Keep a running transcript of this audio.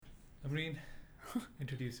Amreen,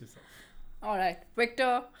 introduce yourself. All right,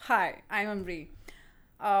 Victor. Hi, I'm Amri.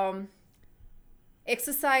 Um,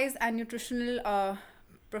 Exercise and nutritional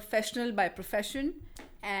professional by profession,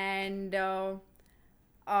 and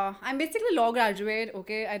I'm basically a law graduate.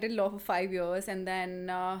 Okay, I did law for 5 years, and then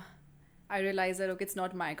I realized that okay, it's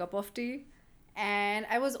not my cup of tea, and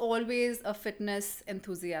I was always a fitness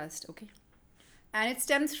enthusiast. Okay, and it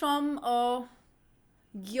stems from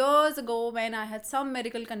years ago when I had some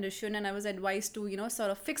medical condition and I was advised to,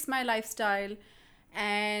 sort of fix my lifestyle.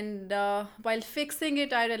 And while fixing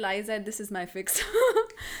it, I realized that this is my fix.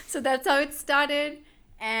 So that's how it started.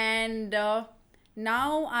 And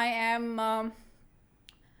now I am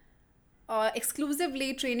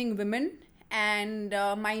exclusively training women, and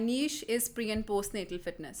my niche is pre and postnatal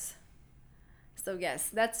fitness. So, yes,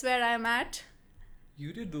 that's where I'm at.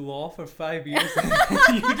 You did law for 5 years.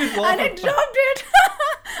 You did law And for I dropped it.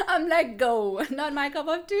 I'm like, go. Not my cup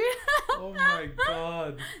of tea. Oh my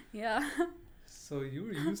god. Yeah. So you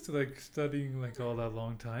were used to like studying like all that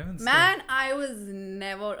long time and Man, I was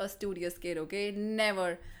never a studious kid, okay?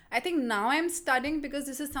 Never. I think now I'm studying because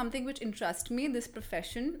this is something which interests me, this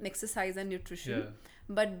profession, exercise and nutrition. Yeah.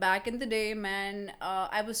 But back in the day, man,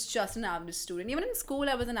 I was just an average student. Even in school,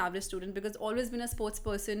 I was an average student because always been a sports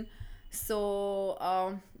person.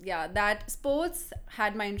 So, yeah, that sports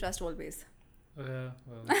had my interest always. Yeah,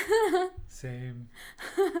 well, same.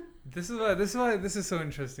 This is why this is so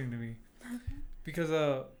interesting to me. Because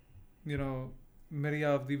you know, ਮੇਰੀ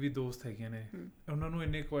ਆਪਦੀ ਵੀ ਦੋਸਤ ਹੈਗੇ ਨੇ ਉਹਨਾਂ ਨੂੰ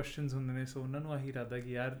ਇੰਨੇ questions ਹੁੰਦੇ ਨੇ ਸੋ ਉਹਨਾਂ ਨੂੰ ਆਹੀ ਇਰਾਦਾ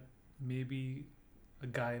ਕਿ ਯਾਰ maybe a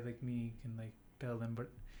guy like me can like tell them but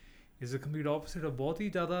is the complete opposite of ਬਹੁਤ ਹੀ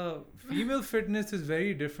ਜ਼ਿਆਦਾ female fitness is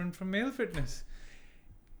very different from male fitness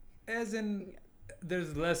as in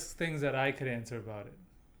there's less things that I could answer about it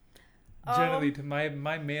generally to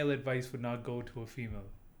my male advice would not go to a female.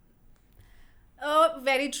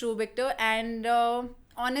 Very true, Victor. And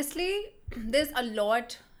honestly, there's a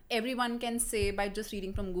lot everyone can say by just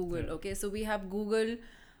reading from Google. Yeah. Okay, so we have Google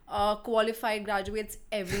qualified graduates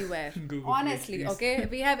everywhere. Google Honestly, PhDs. okay,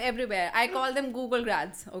 we have everywhere. I call them Google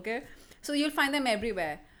grads. Okay, so you'll find them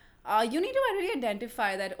everywhere. You need to really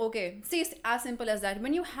identify that. Okay, see, it's as simple as that.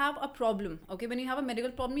 When you have a problem, okay, when you have a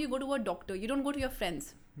medical problem, you go to a doctor. You don't go to your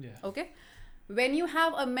friends. Yeah. Okay, when you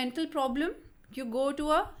have a mental problem, you go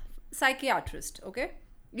to a psychiatrist. Okay,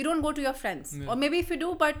 you don't go to your friends. Yeah. Or maybe if you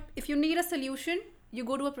do, but if you need a solution, you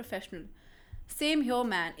go to a professional. Same here,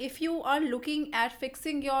 man. If you are looking at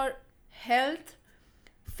fixing your health,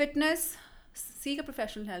 fitness, seek a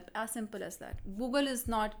professional help. As simple as that. Google is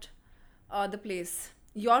not the place.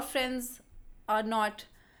 Your friends are not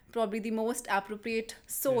probably the most appropriate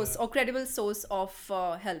source Yeah. or credible source of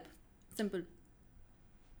help. Simple.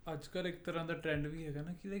 ਅੱਜ ਕੱਲ੍ਹ ਇੱਕ ਤਰ੍ਹਾਂ ਦਾ trend ਵੀ ਹੈਗਾ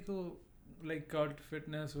ਨਾ ਕਿ like ਉਹ like card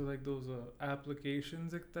fitness or like those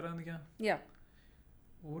applications ਇੱਕ ਤਰ੍ਹਾਂ ਦੀਆਂ. Yeah.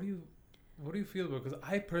 What do you feel about? Because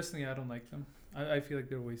I personally I don't like them. I feel like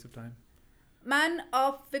they're a waste of time. Man,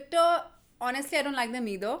 Victor, honestly, I don't like them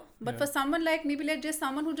either. But Yeah. for someone like maybe like just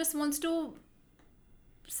someone who just wants to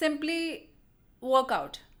simply work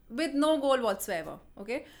out with no goal whatsoever,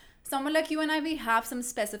 okay? Someone like you and I, we have some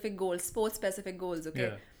specific goals, sports specific goals, okay?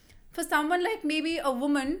 Yeah. For someone like maybe a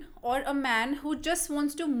woman or a man who just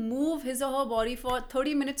wants to move his or her body for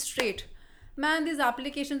 30 minutes straight, man, these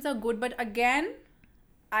applications are good. But again,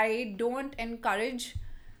 I don't encourage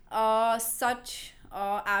such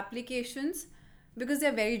applications because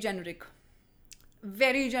they're very generic.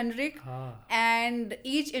 Very generic. And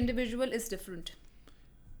each individual is different.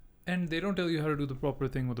 And they don't tell you how to do the proper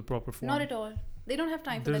thing with the proper form. Not at all. They don't have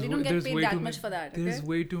time for that. They don't get paid that much for that. There's Okay?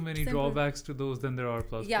 way too many Simple. drawbacks to those than there are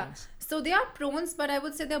plus Yeah. points. So they are pros, but I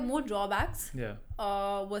would say there are more drawbacks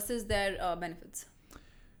Yeah. versus their benefits.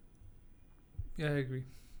 Yeah, I agree.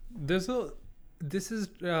 This is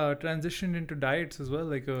transitioned into diets as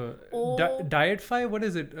well, like Dietfy. What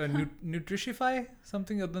is it? Nutritionify?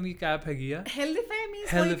 Something other than app hai gaya. Healthify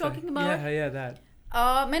means what are you talking about? Yeah, that.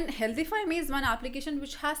 Man, Healthify me is one application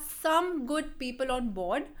which has some good people on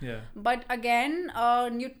board. Yeah. But again,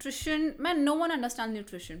 nutrition, man, no one understands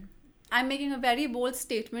nutrition. I'm making a very bold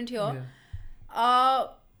statement here. Yeah.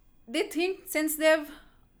 They think since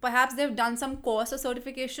perhaps they've done some course or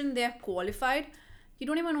certification, they are qualified. You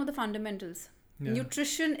don't even know the fundamentals. Yeah.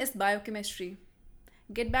 Nutrition is biochemistry.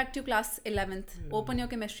 Get back to class 11th. Open your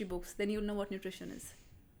chemistry books. Then you'll know what nutrition is.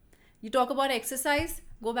 You talk about exercise,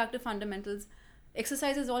 go back to fundamentals.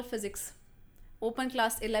 Exercise is all physics. Open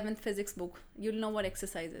class 11th physics book. You'll know what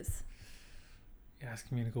exercise is. You're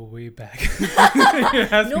asking me to go way back.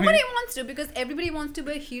 Nobody wants to, because everybody wants to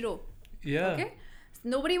be a hero. Yeah. Okay?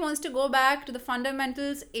 Nobody wants to go back to the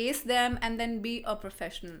fundamentals, ace them, and then be a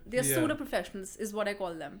professional. They're Yeah. pseudo professionals, is what I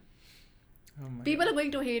call them. Oh my People God. are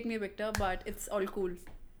going to hate me, Victor, but it's all cool. They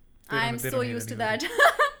don't- I'm they so don't hate used to anybody.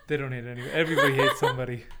 that. They don't hate anyone. Everybody hates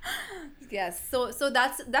somebody. Yes. So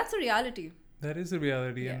that's a reality. That is the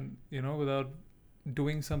reality, Yeah. and without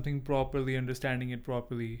doing something properly, understanding it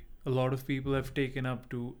properly, a lot of people have taken up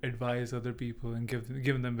to advise other people and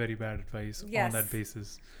given them very bad advice on Yes. that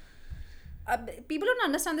basis. People don't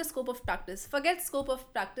understand the scope of practice. Forget scope of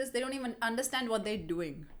practice. They don't even understand what they're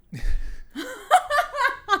doing.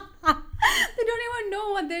 They don't even know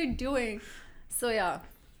what they're doing. So yeah.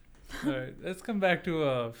 All right, let's come back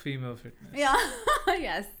to female fitness. Yeah.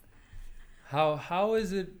 Yes. How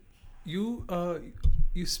is it?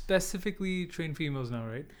 You specifically train females now,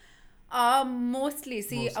 right? Mostly.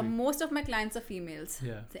 See, Mostly. most of my clients are females.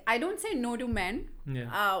 Yeah. See, I don't say no to men.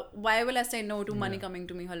 Yeah. Why will I say no to money Yeah. coming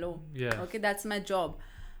to me? Hello. Yeah. Okay, that's my job.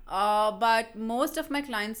 But most of my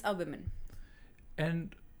clients are women.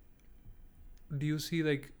 And do you see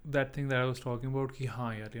like that thing that I was talking about? Ki,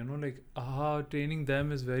 haan, yaar, like training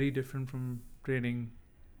them is very different from training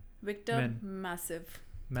Victor, Men. massive.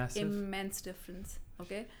 massive. Immense difference.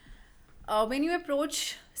 Okay. When you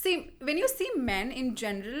when you see men in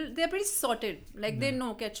general, they're pretty sorted. Like they Yeah.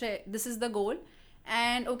 know, okay, achha, this is the goal,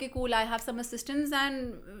 and okay, cool, I have some assistants,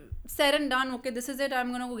 and said and done. Okay, this is it.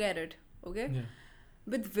 I'm gonna go get it. Okay. Yeah.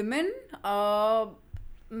 With women,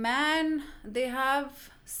 man, they have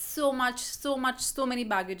so many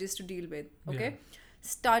baggages to deal with. Okay. Yeah.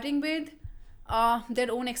 Starting with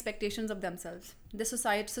their own expectations of themselves, the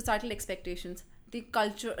societal expectations, the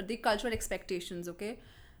cultural expectations. Okay.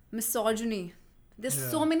 Misogyny. There's Yeah.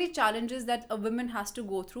 so many challenges that a woman has to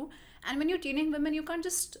go through, and when you're training women, you can't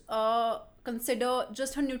just consider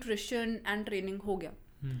just her nutrition and training ho gaya.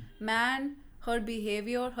 Man, her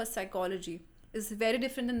behavior, her psychology is very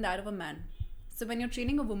different than that of a man. So when you're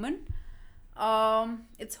training a woman,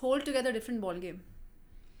 it's whole together different ball game.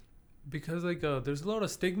 Because like there's a lot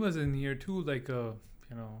of stigmas in here too, like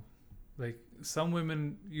like some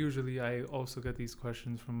women, usually I also get these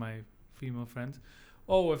questions from my female friends.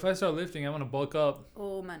 Oh, if I start lifting, I'm gonna bulk up.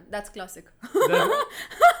 Oh man, that's classic.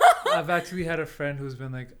 I've actually had a friend who's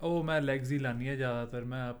been like, oh, मैं legs ही लानी है ज़्यादातर,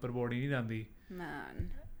 मैं upper body नहीं लानी. Man,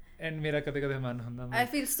 And मेरा कदे मन होता है. I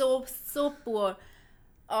feel so poor.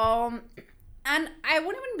 And I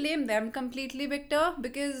won't even blame them completely, Victor,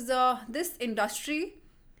 because this industry,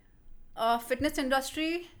 fitness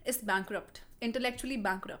industry, is bankrupt, intellectually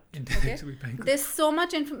bankrupt. Intellectually bankrupt. There's so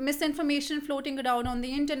much misinformation floating around on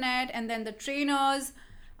the internet, and then the trainers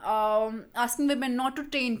asking women not to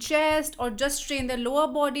train chest or just train their lower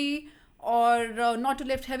body, or not to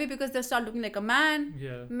lift heavy because they start looking like a man.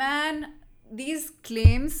 Yeah. Man, these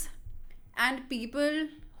claims and people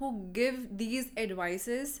who give these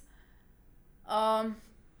advices,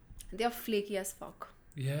 they are flaky as fuck.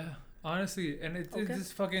 Yeah. Honestly, and it's Okay.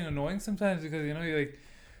 just fucking annoying sometimes because you're like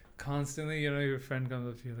constantly, your friend comes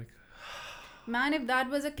up to you like, Man, if that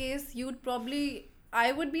was a case,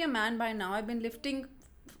 I would be a man by now. I've been lifting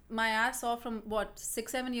my ass off from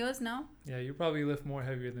 6-7 years now. yeah, you probably lift more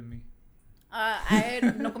heavier than me.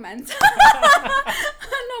 No comments.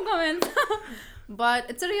 No comments. But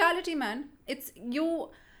it's a reality, man. It's you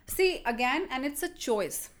see again, and it's a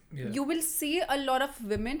choice. Yeah. You will see a lot of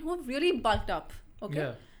women who have really bulked up. Okay.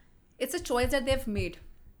 Yeah. It's a choice that they've made.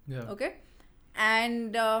 Yeah. Okay.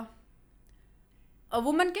 And a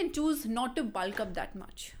woman can choose not to bulk up that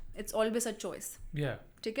much. It's always a choice. Yeah.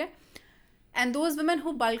 Okay? And those women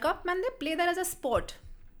who bulk up, man, they play that as a sport.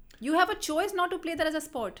 You have a choice not to play that as a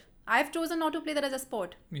sport. I've chosen not to play that as a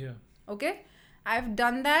sport. Yeah. Okay? I've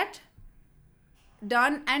done that,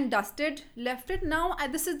 done and dusted, left it. Now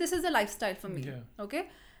this is a lifestyle for me. Yeah. Okay?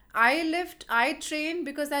 I train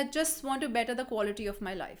because I just want to better the quality of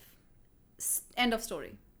my life. End of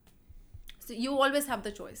story. So you always have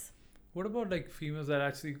the choice. What about like females that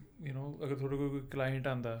actually, अगर थोड़ा कोई client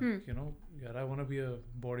आंदा, यार I want to be a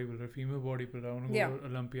bodybuilder, female bodybuilder, I want to go to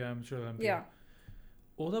Olympia, amateur Olympia. Yeah.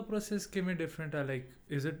 ਉਹਦਾ process ਕਿਵੇਂ different ਹੈ? Like,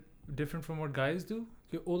 is it different from what guys do?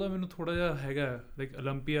 ਕਿ ਉਹਦਾ ਮੈਨੂੰ ਥੋੜਾ ਜਿਹਾ ਹੈਗਾ, like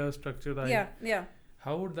Olympia structure the. Yeah.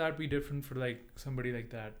 How would that be different for like somebody like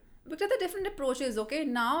that? Because the different approaches, okay?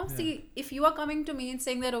 Now, see, if you are coming to me and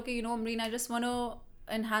saying that, okay, Amreen, I just want to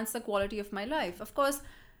enhance the quality of my life. Of course,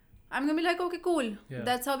 I'm going to be like, okay, cool. Yeah.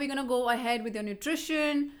 That's how we're going to go ahead with your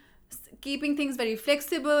nutrition, keeping things very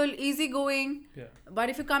flexible, easygoing. Yeah.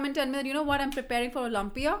 But if you come and tell me that, you know what, I'm preparing for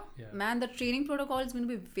Olympia, Yeah. man, the training protocol is going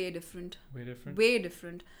to be way different. Way different? Way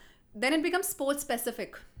different. Then it becomes sports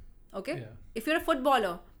specific. Okay? Yeah. If you're a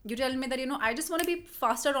footballer, you tell me that, I just want to be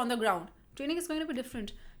faster on the ground. Training is going to be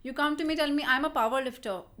different. You come to me, tell me I'm a power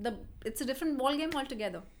lifter. It's a different ball game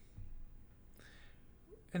altogether.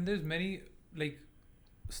 And there's many, like,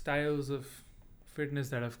 styles of fitness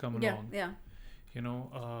that have come along. Yeah. You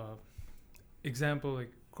know, example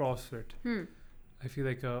like CrossFit. I feel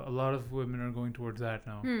like a lot of women are going towards that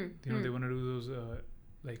now. You know, they want to do those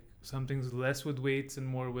like some things less with weights and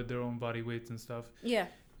more with their own body weights and stuff. Yeah.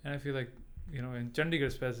 And I feel like, you know, in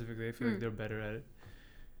Chandigarh specifically, I feel like they're better at it.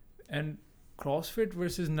 And CrossFit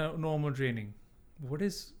versus normal training, what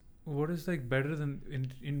is like better than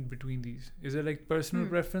in between these? Is it like personal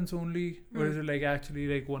preference only, or is it like actually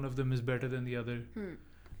like one of them is better than the other?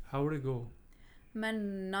 How would it go?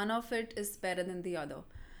 Man, none of it is better than the other.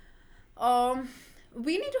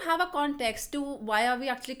 We need to have a context to why are we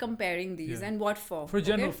actually comparing these and what for. For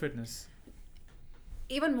general fitness.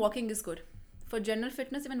 Even walking is good. For general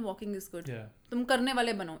fitness, even walking is good. Yeah. Tum karne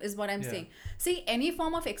wale bano is what I'm saying. See, any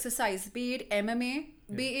form of exercise, be it MMA,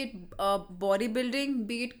 be it bodybuilding,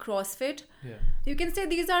 be it CrossFit, you can say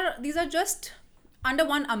these are just under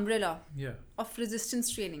one umbrella of resistance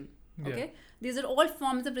training. Okay, these are all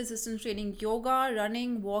forms of resistance training: yoga,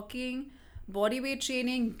 running, walking, body weight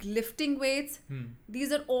training, lifting weights.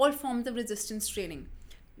 These are all forms of resistance training.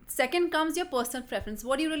 Second comes your personal preference.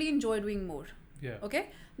 What do you really enjoy doing more? Okay,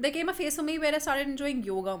 there came a phase for me where I started enjoying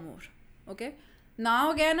yoga more. Okay,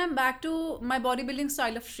 now again I'm back to my bodybuilding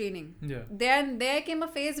style of training. Then there came a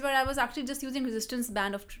phase where I was actually just using resistance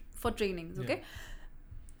band for trainings. Okay,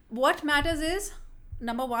 what matters is,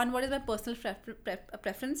 number one, what is my personal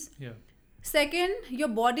preference? Second, your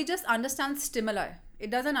body just understands stimuli. It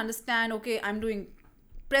doesn't understand, okay, I'm doing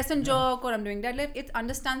press and jerk or I'm doing deadlift. It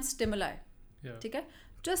understands stimuli. Okay?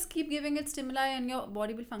 Just keep giving it stimuli and your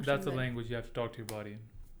body will function. That's the language you have to talk to your body in.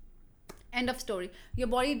 End of story. Your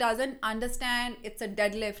body doesn't understand it's a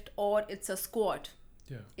deadlift or it's a squat.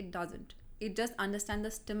 It doesn't. It just understands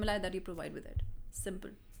the stimuli that you provide with it.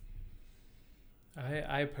 Simple.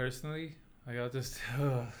 I personally, like, I'll just...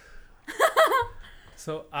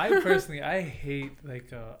 So I personally, I hate,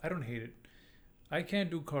 like, I don't hate it. I can't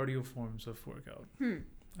do cardio forms of workout.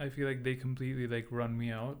 I feel like they completely, like, run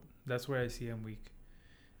me out. That's where I see I'm weak.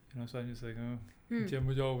 You know, so I'm just like,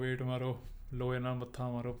 gym jao, weight maro, lower na matha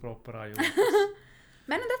maro, proper aayo.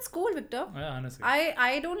 Man, that's cool, Victor. Yeah, honestly.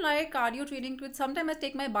 I don't like cardio training to it. Sometimes I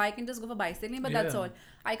take my bike and just go for bicycling, but that's all.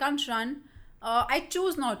 I can't run. I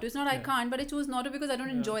choose not to. It's not I can't, but I choose not to because I don't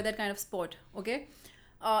enjoy that kind of sport. Okay?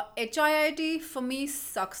 HIIT for me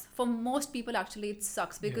sucks. For most people, actually, it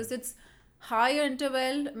sucks because it's higher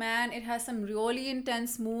interval. Man, it has some really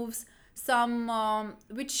intense moves, some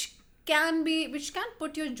which can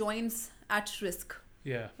put your joints at risk.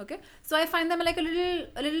 Okay, so I find them like a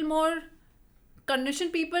little more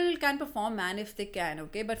conditioned people can perform, man, if they can.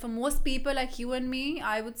 Okay, but for most people like you and me,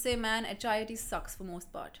 I would say, man, HIIT sucks for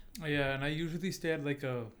most part. Yeah, and I usually stay at like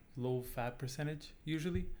a low fat percentage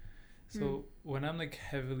usually. So when I'm like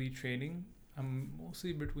heavily training, I'm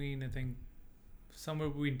mostly between, I think, somewhere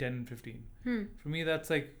between 10 and 15. For me, that's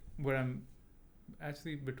like where I'm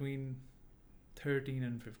actually between 13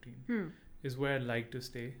 and 15 is where I like to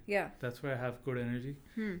stay. That's where I have good energy.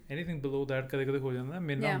 Anything below that,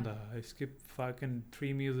 I skip fucking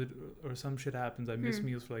 3 meals or some shit happens. I miss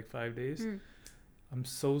meals for like 5 days. I'm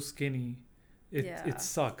so skinny. It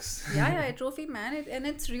sucks. Atrophy, man. And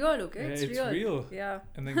it's real, okay? It's real. Yeah.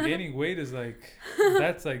 And then gaining weight is like,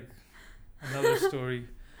 that's like another story.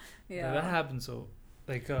 That happens. So,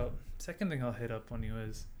 like, second thing I'll hit up on you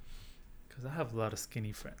is, because I have a lot of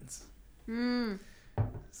skinny friends.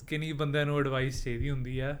 Skinny ਬੰਦਿਆਂ ਨੂੰ advice ਚਾਹੀਦੀ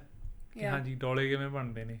ਹੁੰਦੀ ਆ ਕਿ ਹਾਂਜੀ ਡੋਲੇ ਕਿਵੇਂ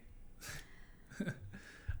ਬਣਦੇ ਨੇ.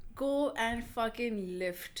 Go and fucking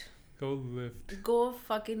lift. Go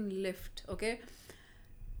fucking lift, okay?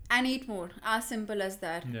 And eat more. As simple as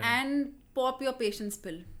that. And pop your patience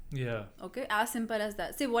pill. Okay? As simple as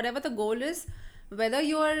that. See, whatever the goal is, whether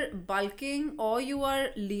you are bulking or you are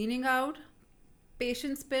leaning out,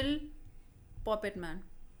 patience pill, pop it, man.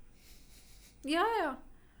 Yeah.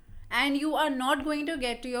 And you are not going to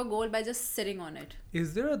get to your goal by just sitting on it.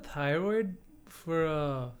 Is there a thyroid for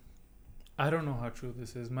I don't know how true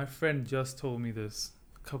this is. My friend just told me this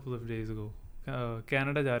a couple of days ago.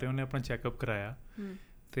 Canada ਜਾ ਰਹੇ ਉਹਨੇ ਆਪਣਾ checkup ਕਰਾਇਆ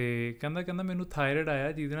ਤੇ ਕਹਿੰਦਾ ਮੈਨੂੰ thyroid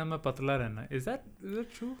ਆਇਆ ਜਿਹਦੇ ਨਾਲ ਮੈਂ ਪਤਲਾ ਰਹਿਣਾ. Is that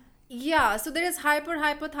true? Yeah, so there is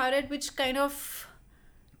hypothyroid which kind of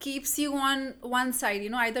keeps you on one side,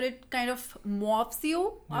 you know, either it kind of morphs you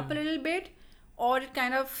up a little bit or it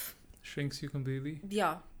kind of shrinks you completely.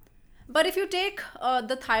 But if you take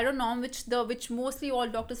the Thyronorm, which mostly all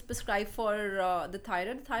doctors prescribe for the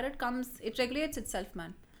thyroid comes, it regulates itself,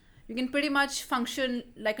 man. You can pretty much function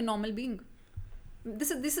like a normal being.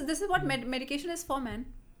 This is what medication is for, man.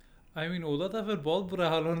 I mean, ਉਹਦਾ ਤਾਂ ਫਿਰ ਬਹੁਤ ਬੁਰਾ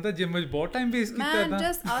ਹਾਲ ਹੁੰਦਾ gym ਵਿੱਚ ਬਹੁਤ time waste ਕੀਤਾ man,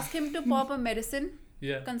 just ask him to pop a medicine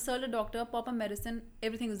Yeah. Consult a doctor, pop a medicine,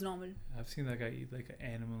 everything is normal. I've seen that guy eat like an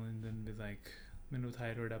animal and then be like, ਮੈਨੂੰ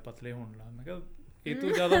thyroid ਆ ਪਤਲੇ ਹੋਣ ਲਾ ਮੈਂ ਕਿਹਾ ਇਹ ਤੋਂ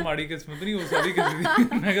ਜ਼ਿਆਦਾ ਮਾੜੀ ਕਿਸਮਤ ਨਹੀਂ ਹੋ ਸਕਦੀ ਕਿਸੇ ਦੀ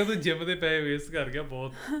ਮੈਂ ਕਿਹਾ ਤੂੰ ਜਿਮ ਦੇ ਪੈਸੇ ਵੇਸਟ ਕਰ ਗਿਆ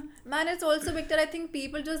ਬਹੁਤ Man, it's also Victor, I think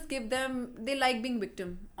people just give them, they like being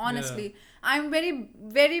victim, honestly. I'm very,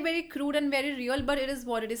 very, very crude and very real, but it is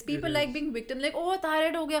what it is. People like being victim, like, oh,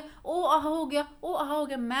 thyroid ho gaya, oh, aha ho gaya, oh, aha ho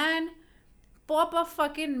gaya. Man, pop a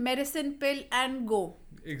fucking medicine pill and go.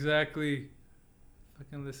 Exactly.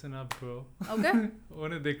 Fucking listen up, bro. Okay?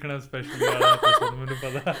 ਉਹਨੇ ਦੇਖਣਾ special ਵਾਲਾ episode ਮੈਨੂੰ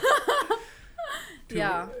ਪਤਾ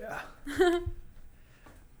Yeah.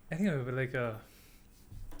 Anyway, like a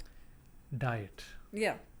diet.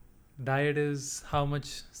 Yeah. Diet is how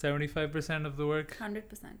much? 75% of the work?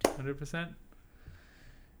 100%. 100%?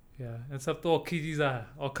 Yeah. And ਸਭ ਤੋਂ ਔਖੀ ਚੀਜ਼ ਆ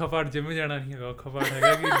ਔਖਾ ਪਾਰਟ ਜਿਮ ਜਾਣਾ ਨਹੀਂ ਹੈਗਾ ਔਖਾ ਪਾਰਟ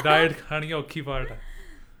ਹੈਗਾ ਕਿ ਡਾਈਟ ਖਾਣੀ ਔਖੀ ਪਾਰਟ ਹੈ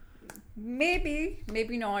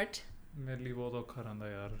Maybe not. ਮੇਰੇ ਲਈ ਬਹੁਤ ਔਖਾ ਰਹਿੰਦਾ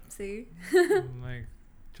ਯਾਰ See? ਮੈਂ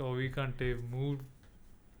 24 ਘੰਟੇ ਮੂੰਹ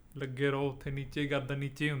ਲੱਗੇ ਰਹੋ ਉੱਥੇ ਨੀਚੇ ਗਰਦਨ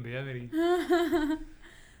ਨੀਚੇ ਹੁੰਦੇ ਆ ਮੇਰੀ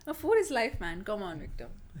Food is life, man. Come on, Victor.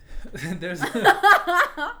 There's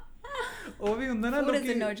ਉਹ ਵੀ ਹੁੰਦਾ ਨਾ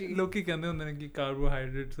ਲੋਕੀ ਕਹਿੰਦੇ ਹੁੰਦੇ ਨੇ ਕਿ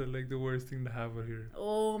carbohydrates are like the worst thing to have over here.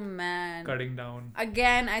 Oh man. Cutting down.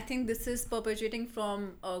 Again, I think this is perpetuating from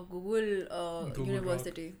Google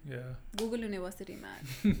University. Rock. Yeah. Google University, man.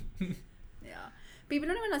 Yeah. People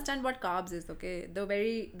don't even understand what carbs is, okay? The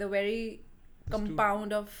very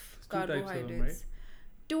compound of carbohydrates.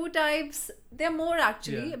 Two types. They're more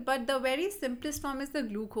actually, but the very simplest form is the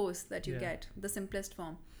glucose that you get, the simplest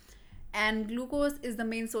form. And glucose is the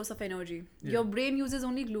main source of energy. Your brain uses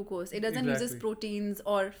only glucose. It doesn't use proteins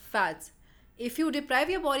or fats. If you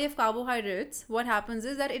deprive your body of carbohydrates, what happens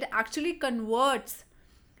is that it actually converts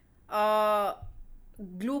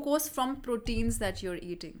glucose from proteins that you're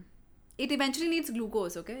eating. It eventually needs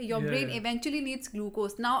glucose, okay? Your brain eventually needs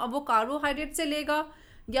glucose. Now, अब वो carbohydrate से लेगा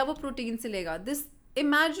या वो protein से लेगा.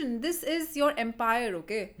 Imagine this is your empire,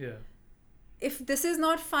 okay? Yeah. If this is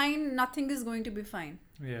not fine, nothing is going to be fine.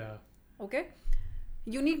 Yeah. Okay?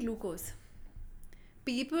 You need glucose.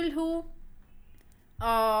 People who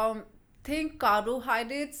think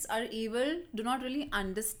carbohydrates are evil do not really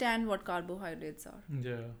understand what carbohydrates are.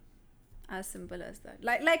 Yeah. As simple as that.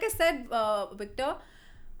 Like I said, Victor,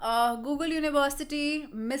 Google University,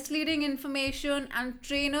 misleading information, and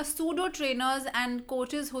pseudo trainers and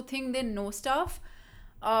coaches who think they know stuff.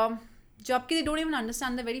 Jabki they don't even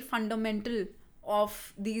understand the very fundamental of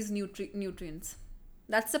these nutrients.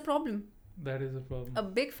 That's the problem. That is a problem. A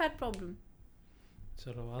big fat problem.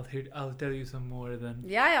 So I'll tell you some more then.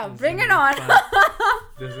 Yeah, bring it on.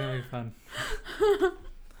 This is gonna be fun.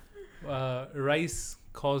 Rice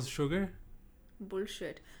causes sugar.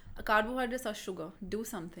 Bullshit. Carbohydrates are sugar. Do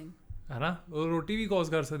something. है ना वो रोटी भी cause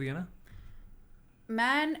कर सकती है ना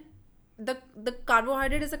Man, the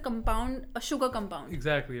carbohydrate is a sugar compound.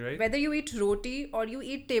 Exactly, right? Whether you eat roti or you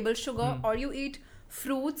eat table sugar or you eat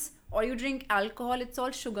fruits or you drink alcohol, it's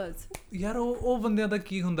all sugars. ਯਾਰ ਉਹ ਬੰਦਿਆਂ ਦਾ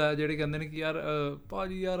ਕੀ ਹੁੰਦਾ ਹੈ ਜਿਹੜੇ ਕਹਿੰਦੇ ਨੇ ਕਿ ਯਾਰ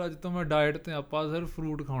ਭਾਜੀ ਯਾਰ ਅੱਜ ਤਾਂ ਮੈਂ ਡਾਈਟ ਤੇ ਆਪਾਂ ਸਿਰਫ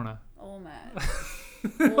ਫਰੂਟ ਖਾਣਾ Oh man.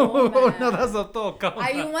 ਉਹਨਾਂ ਦਾ ਸਭ ਤੋਂ ਔਖਾ ਹੁੰਦਾ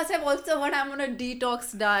You must have also heard I'm on a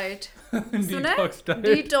detox diet. Detox diet.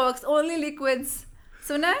 Detox, only liquids.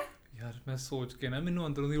 ਸੁਣਾ ਯਾਰ ਮੈਂ ਸੋਚ ਕੇ ਨਾ ਮੈਨੂੰ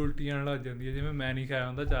ਅੰਦਰੋਂ ਦੀ ਉਲਟੀ ਆਉਣ ਲੱਗ ਜਾਂਦੀ ਹੈ ਜਿਵੇਂ ਮੈਂ ਨਹੀਂ ਖਾਇਆ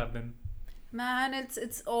ਹੁੰਦਾ 4 ਦਿਨ Man,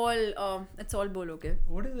 it's all bull, okay?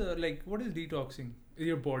 What is detoxing in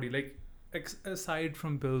your body? Like aside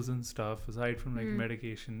from pills and stuff, aside from like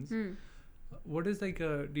medications, what is like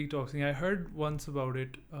detoxing? I heard once about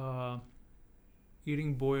it,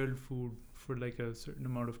 eating boiled food for like a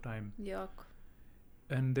certain amount of time. Yuck.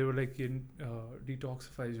 And they were like,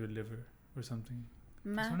 detoxifies your liver or something.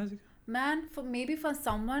 Man, for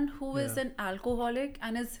someone who is an alcoholic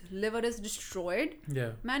and his liver is destroyed,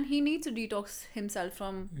 man, he needs to detox himself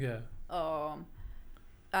from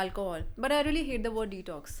alcohol. But I really hate the word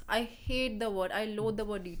detox. I hate the word. I loathe the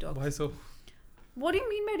word detox. Why so? What do you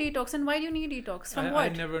mean by detox, and why do you need detox? From what? I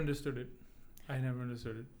never understood it.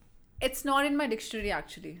 It's not in my dictionary,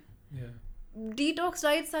 actually. Yeah. Detox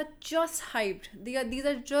diets are just hyped.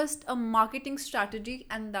 These are just a marketing strategy,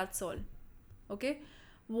 and that's all. Okay?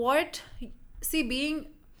 What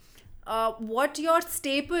your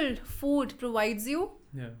staple food provides you,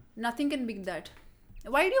 nothing can beat that.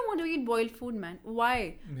 Why do you want to eat boiled food, man? Why?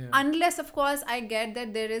 Unless, of course, I get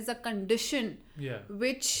that there is a condition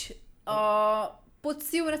which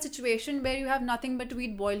puts you in a situation where you have nothing but to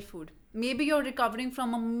eat boiled food. Maybe you're recovering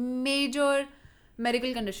from a major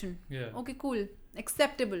medical condition. Okay, cool.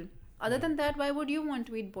 Acceptable. Other than that, why would you want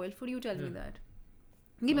to eat boiled food? You tell me that.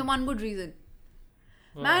 Give me one good reason.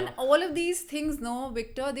 Man, all of these things, no,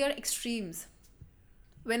 Victor, they are extremes.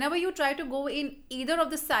 Whenever you try to go in either of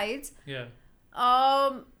the sides,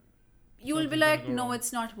 You will be Something's like, gonna go no, wrong.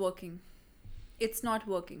 it's not working. It's not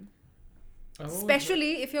working. I've always- Especially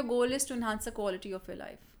if your goal is to enhance the quality of your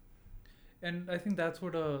life. And I think that's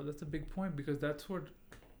a big point, because that's what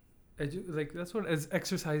that's what as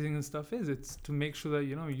exercising and stuff is. It's to make sure that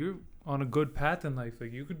you're on a good path in life.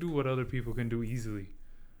 Like, you could do what other people can do easily.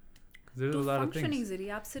 'Cause there's To a lot of function things. easily,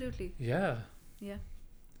 absolutely. Yeah. Yeah.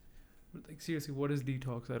 But, like, seriously, what is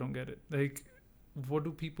detox? I don't get it. Like, what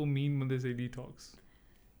do people mean when they say detox?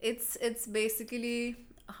 It's basically,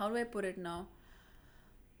 how do I put it now?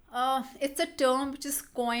 It's a term which is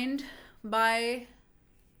coined by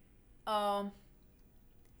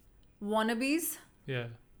wannabes Yeah.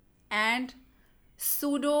 and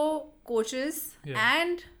pseudo coaches Yeah.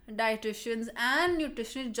 and dietitians and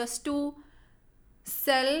nutritionists just to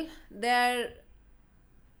sell their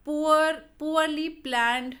poorly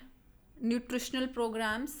planned nutritional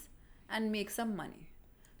programs and make some money,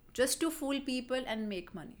 just to fool people and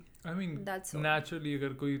make money. I mean, That's all. naturally,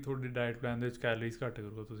 अगर कोई थोड़ी diet plan ਦੇ ਵਿੱਚ calories ਘੱਟ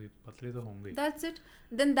ਕਰੂਗਾ, ਤੁਸੀਂ ਪਤਲੇ ਤਾਂ ਹੋਵੋਗੇ। That's it.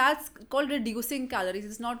 Then that's called reducing calories.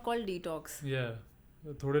 It's not called detox. Yeah.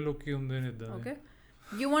 ਥੋੜੇ ਲੋਕੀ ਹੁੰਦੇ ਨੇ ਇਦਾਂ ਦੇ। Okay.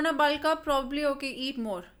 You want to bulk up? Probably okay. Eat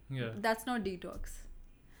more. Yeah. That's not detox.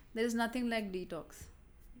 There is nothing like detox.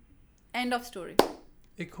 End of story.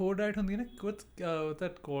 ਇੱਕ ਹੋਰ diet ਹੁੰਦੀ ਹੈ ਨਾ, what's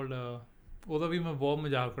that called? ਉਹਦਾ ਵੀ ਮੈਂ ਬਹੁਤ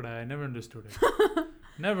ਮਜ਼ਾਕ ਉਡਾਇਆ. I never understood it.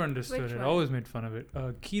 Never understood Which it. one? I always made fun of it.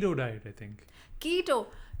 Keto diet, I think.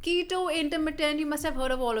 Keto, intermittent. You must have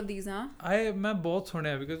heard of all of these, huh? ਮੈਂ ਬਹੁਤ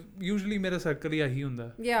ਸੁਣਿਆ, because usually ਮੇਰਾ circle ਹੀ ਆਹੀ ਹੁੰਦਾ।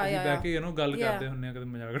 Yeah. ਬਹਿ ਕੇ ਗੱਲ Yeah. ਕਰਦੇ ਹੁੰਦੇ ਆ, ਕਦੇ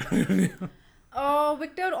ਮਜ਼ਾਕ ਉਡਾਉਂਦੇ ਹੁੰਦੇ ਆ।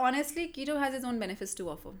 Victor, honestly, keto has its own benefits to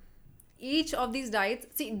offer. Each of these diets,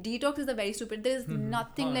 see, detox is the very stupid. There is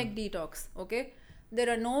nothing like detox, okay? There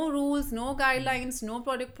are no rules, no guidelines, no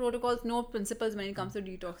protocols, no principles when it comes to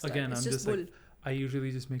detox. Again, diet. It's I'm just just bull. like, I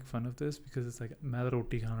usually just make fun of this because it's like, मैं तो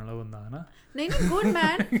रोटी खाने वाला बंदा है ना। No, good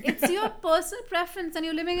man. It's your personal preference and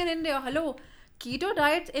you're living in India. Hello. Keto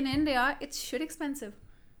diet in India, it's shit expensive.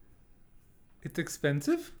 It's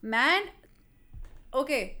expensive? Man,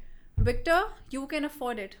 okay. Victor, you can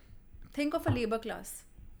afford it. Think of a labor class.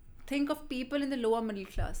 Think of people in the lower middle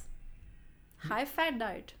class. High fat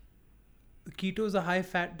diet. Keto is a high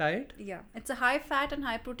fat diet? Yeah. It's a high fat and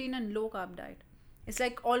high protein and low carb diet. It's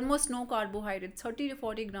like almost no carbohydrates, 30 to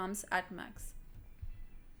 40 grams at max.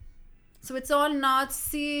 So it's all nuts,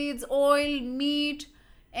 seeds, oil, meat,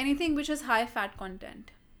 anything which has high fat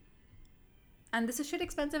content. And this is shit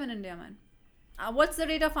expensive in India, man. What's the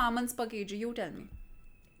rate of almonds per kg? You tell me.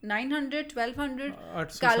 900, 1200.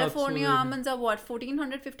 800, California 700 almonds are what?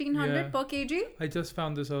 1400, 1500 Yeah. per kg? I just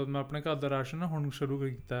found this out. ਮੈਂ ਆਪਣੇ ਘਰ ਦਾ ration ਨਾ ਹੁਣ ਸ਼ੁਰੂ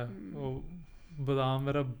ਕੀਤਾ ਹੈ। ਉਹ ਬਦਾਮ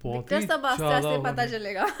ਮੇਰਾ ਬਹੁਤ ਹੀ Victor sab aste ਜ਼ਿਆਦਾ aste pata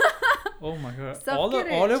chalega. Oh my god. ਸਭ All K the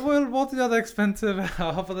rate। olive oil ਬਹੁਤ ਜ਼ਿਆਦਾ expensive ਹੈ।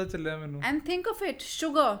 ਆਹ ਪਤਾ ਚੱਲਿਆ ਮੈਨੂੰ। And think of it,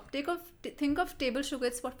 sugar. Think of table sugar.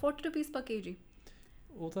 It's what, 40 rupees per kg.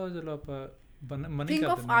 ਉਹ ਤਾਂ ਚਲੋ ਆਪਾਂ ਮਨੀ Think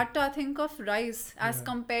ਕਰ of ਦਿੰਦੇ ਹਾਂ। atta, think of rice as Yeah.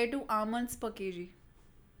 compared to almonds per kg.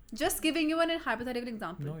 Just giving you a hypothetical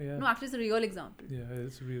example. No, yeah. No, actually it's a real example. Yeah,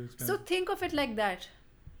 it's real expensive. So think of it like that.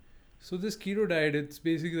 So this keto diet, it's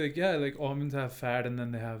basically like, yeah, like almonds have fat and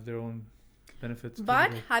then they have their own benefits.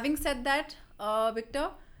 But having said that, Victor,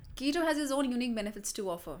 keto has its own unique benefits to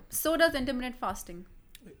offer. So does intermittent fasting.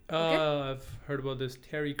 I've heard about this.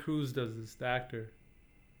 Terry Crews does this, the actor.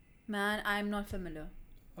 Man, I'm not familiar.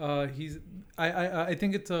 I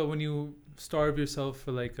think it's when you starve yourself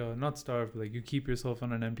for like not starve, but like you keep yourself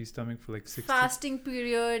on an empty stomach for like 6 Fasting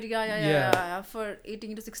period, yeah, for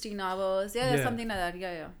 18 to 16 hours. Yeah, Yeah. something like that.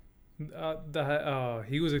 Yeah.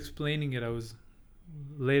 He was explaining it. I was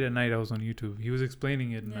late at night. I was on YouTube. He was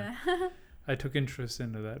explaining it, and Yeah. I took interest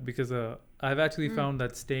into that because I've actually found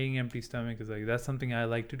that staying empty stomach is like that's something I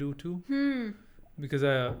like to do too. Because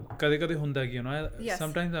kade hunda ki, Yes.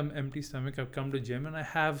 sometimes I'm empty stomach. I've come to gym and I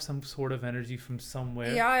have some sort of energy from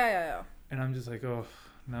somewhere. Yeah. And I'm just like, oh,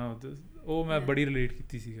 now this. Oh, मैं Yeah. बड़ी relate की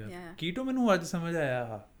थी सीखा. Yeah. Keto मैंने आज समझ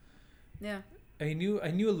आया. Yeah. I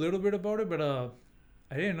knew a little bit about it, but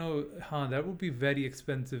I didn't know. That would be very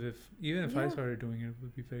expensive if I Yeah. started doing it. It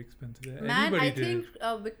would be very expensive. Man, Anybody I did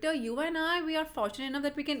think Victor, you and I, we are fortunate enough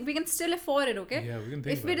that we can still afford it. Okay. Yeah, we can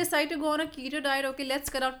think If we about it. decide to go on a keto diet, okay,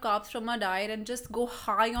 let's cut out carbs from our diet and just go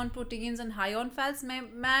high on proteins and high on fats.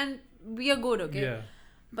 Man, we are good. Okay. Yeah.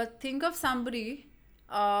 But think of somebody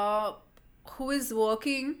who is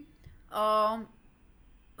working,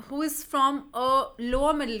 who is from a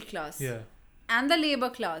lower middle class Yeah. and the labor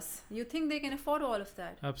class. You think they can afford all of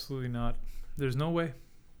that? Absolutely not. There's no way.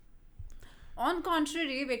 On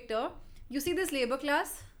contrary, Victor, you see this labor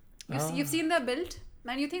class? You've seen their build?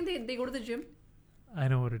 Man, you think they go to the gym? I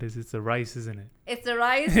know what it is. It's the rice, isn't it? It's the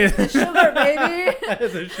rice, it's the sugar, baby.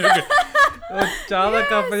 The sugar. ਉਹ ਚਾਹ ਦਾ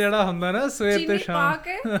cup ਜਿਹੜਾ ਹੁੰਦਾ ਨਾ ਸਵੇਰ ਤੇ ਚੀਨੀ ਪਾ ਸ਼ਾਮ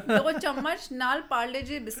ਕੇ 2 ਚਮਚ ਨਾਲ ਪਾਰਲੇ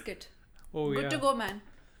ਜੀ biscuit oh good yeah to go man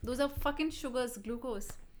those are fucking sugars glucose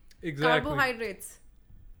exactly carbohydrates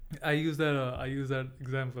I use that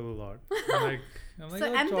example a lot I'm like so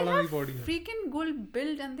oh, and they ਚੌਲਾਂ ਦੀ have body ਹੈ freaking good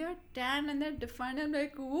build and they're tan and they're defined I'm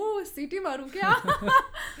like whoa city maru kya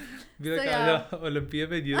we So, ਆ ਜਾ Olympia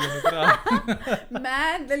ਭੇਜੀਏ ਤੈਨੂੰ ਭਰਾ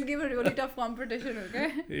man they'll give a really tough competition okay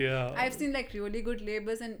yeah I've seen like really good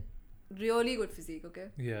labors and really good physique okay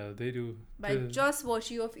yeah they do by just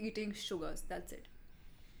virtue of eating sugars that's it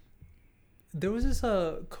there was this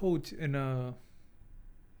coach in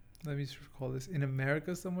let me just recall this in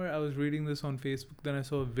America somewhere I was reading this on Facebook then I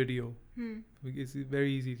saw a video it's very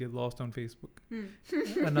easy to get lost on Facebook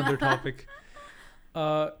another topic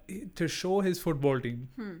to show his football team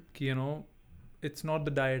ki, you know it's not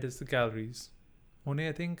the diet it's the calories only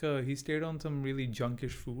I think he stayed on some really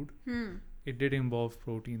junkish food it did involve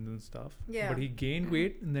proteins and stuff Yeah. but he gained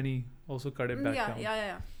weight and then he also cut it back down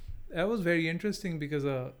yeah that was very interesting because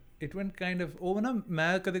it went kind of ਉਹ ਨਾ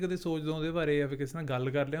ਮੈਂ ਕਦੇ ਸੋਚਦਾ ਉਹਦੇ ਬਾਰੇ ਜਾਂ ਫਿਰ ਕਿਸੇ ਨਾਲ ਗੱਲ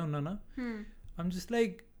ਕਰ ਲਿਆ ਹੁੰਦਾ ਨਾ I'm just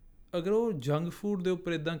like ਅਗਰ ਉਹ ਜੰਕ ਫੂਡ ਦੇ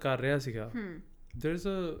ਉੱਪਰ ਇਦਾਂ ਕਰ ਰਿਹਾ ਸੀਗਾ there's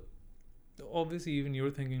a obviously even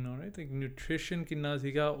you're thinking now right like nutrition ਕਿੰਨਾ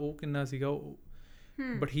ਸੀਗਾ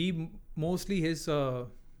but he mostly his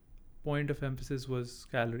point of emphasis was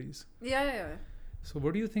calories yeah so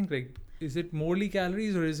what do you think like is it morely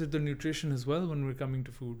calories or is it the nutrition as well when we're coming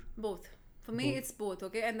to food both for me it's both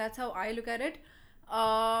okay and that's how I look at it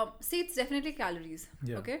see it's definitely calories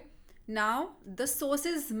Yeah. okay now the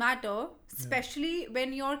sources matter especially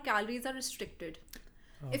when your calories are restricted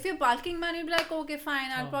if you're bulking man you'll be like okay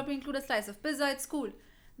fine I'll probably include a slice of pizza it's cool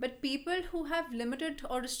but people who have limited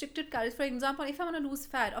or restricted calories for example if I want to lose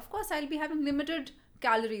fat of course I'll be having limited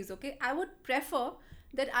calories okay I would prefer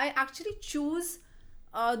that I actually choose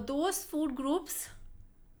those food groups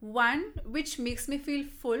one which makes me feel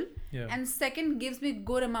full Yeah. and second gives me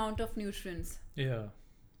good amount of nutrients yeah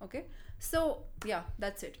okay so yeah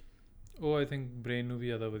that's it ਉਹ I think brain ਨੂੰ ਵੀ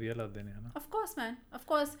ਜ਼ਿਆਦਾ ਵਧੀਆ ਲੱਗਦੇ ਨੇ ਹਨਾ of course man of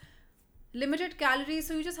course limited calories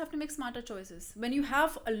so you just have to make smarter choices when you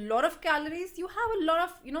have a lot of calories you have a lot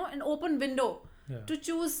of you know an open window Yeah. to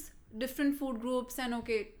choose different food groups and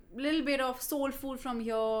okay little bit of soul food from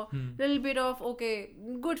here little bit of okay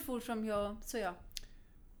good food from here so yeah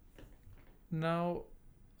now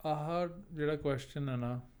ਆਹ ਜਿਹੜਾ question ਹੈ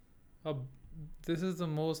ਨਾ this is the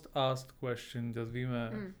most asked question ਜਦ ਵੀ ਮੈਂ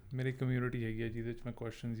ਮੇਰੀ community ਹੈਗੀ ਹੈ ਜਿਹਦੇ ਵਿੱਚ ਮੈਂ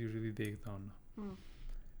questions usually ਦੇਖਦਾ ਹੁੰਦਾ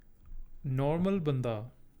normal ਬੰਦਾ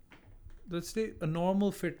let's say a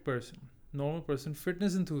normal person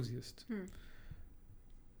fitness enthusiast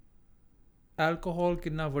alcohol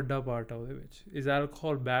ਕਿੰਨਾ ਵੱਡਾ part ਆ ਉਹਦੇ ਵਿੱਚ is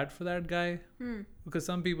alcohol bad for that guy because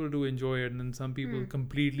some people do enjoy it and then some people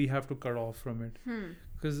completely have to cut off from it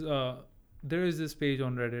because there is this page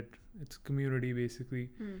on Reddit it's community basically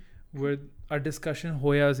where our discussion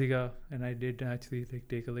hoya siga and I did actually like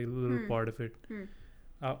take a little part of it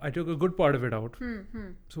I took a good part of it out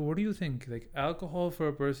so what do you think like alcohol for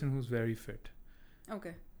a person who's very fit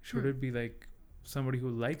okay should it be like somebody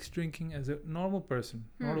who likes drinking as a normal person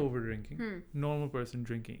not over drinking normal person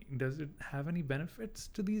drinking does it have any benefits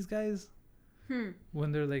to these guys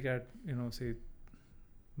when they're like at you know say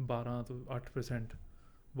 12 to 8%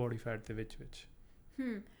 body fat the which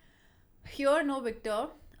here no Victor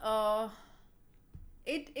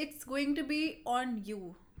it's going to be on you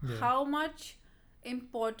how much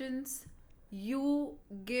importance you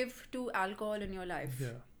give to alcohol in your life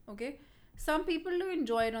okay some people do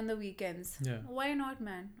enjoy it on the weekends why not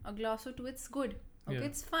man a glass or two it's good okay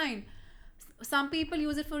it's fine some people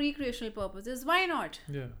use it for recreational purposes why not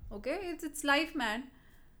okay it's life man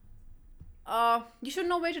you should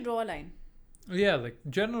know where to draw a line yeah like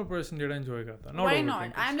general person did enjoy karta not why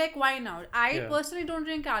not I'm like why not I personally don't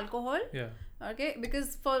drink alcohol okay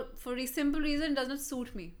because for a simple reason it does not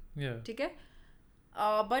suit me okay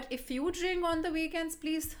but if you drink on the weekends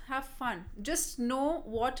please have fun just know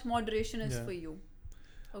what moderation is for you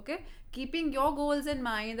okay keeping your goals in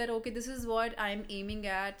mind that okay this is what I'm aiming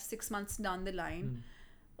at 6 months down the line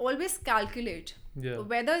always calculate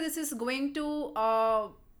whether this is going to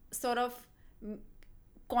sort of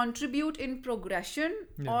contribute in progression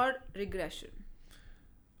or regression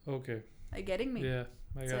okay are you getting me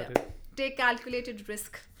I got it take calculated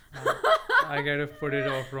risk I gotta put it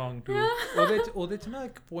off wrong too ਉਹਦੇ ਚ ਨਾ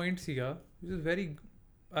ਇੱਕ point ਸੀਗਾ which is very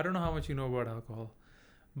I don't know how much you know about alcohol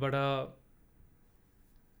but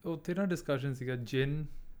ਉੱਥੇ ਨਾ discussion ਸੀਗਾ gin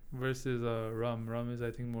versus rum is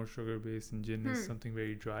I think more sugar based and gin is something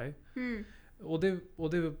very dry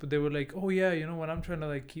they were like oh yeah you know when I'm trying to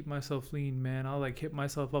like keep myself lean man I'll like hit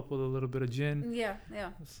myself up with a little bit of gin yeah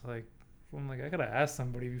it's like I'm like, I gotta ask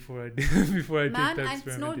somebody before I do before I Man, take that and it's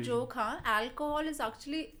no experimentation. joke, huh? Alcohol is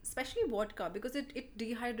actually, especially vodka, because it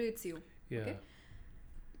dehydrates you. Yeah. Okay?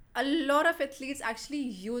 A lot of athletes actually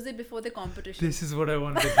use it before the competition. This is what I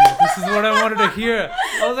wanted to hear. This is what I wanted to hear.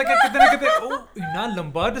 I was like, oh, na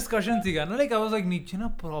lamba discussion thiga na. Like I was like, niche na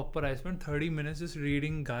proper. I spent 30 minutes just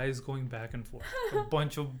reading guys going back and forth. A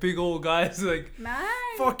bunch of big old guys like, Man.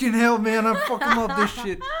 fucking hell, man, I'm fucking love this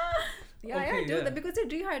shit. Yeah, do that because it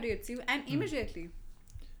dehydrates you and immediately.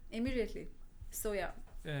 So yeah.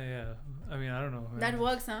 Yeah. I mean, I don't know. That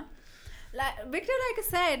works, huh? Victor, like I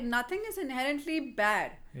said, nothing is inherently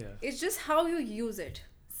bad. Yeah. It's just how you use it.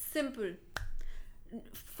 Simple.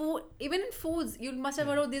 Food, even in foods, you must have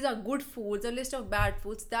heard, oh, these are good foods, a list of bad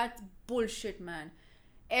foods. That's bullshit, man.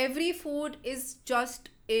 Every food is just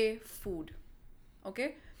a food.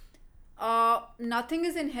 Okay? Nothing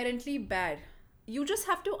is inherently bad. You just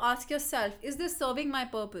have to ask yourself, is this serving my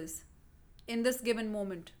purpose in this given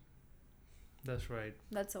moment? That's right.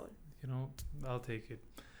 That's all. You know, I'll take it.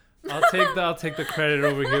 I'll take the credit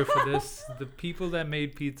over here for this. The people that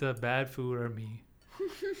made pizza bad food are me.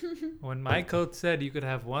 When my coach said you could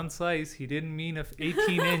have one slice, he didn't mean a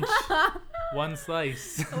 18-inch one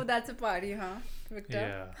slice. Oh, that's a party, huh,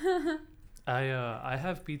 Victor? Yeah. I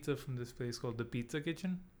have pizza from this place called the Pizza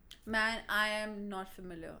Kitchen. Man, I am not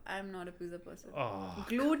familiar. I am not a pizza person. Oh.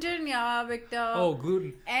 Gluten, yeah, Victor. Oh,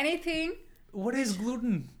 gluten. Anything. What is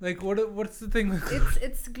gluten? Like, what's the thing with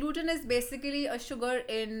It's gluten is basically a sugar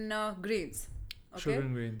in grains. Okay? sugar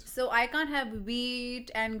and grains? So I can't have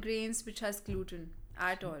wheat and grains which has gluten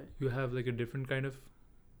at all. You have like a different kind of...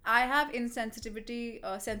 I have sensitivity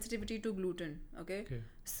to gluten. Okay.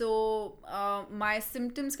 So my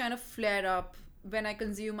symptoms kind of flare up when I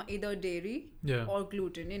consume either dairy or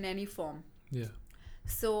gluten in any form. Yeah.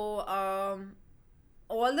 So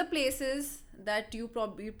all the places that you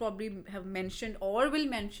probably have mentioned or will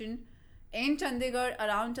mention in Chandigarh,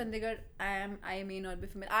 around Chandigarh, I may not be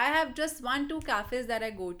familiar. I have just 1-2 cafes that I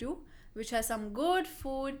go to which has some good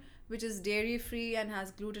food, which is dairy free and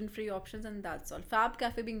has gluten free options, and that's all. Fab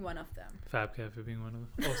Cafe being one of them. Fab Cafe being one of them.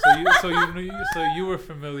 Oh, so you were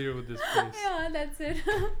familiar with this place. Yeah, that's it.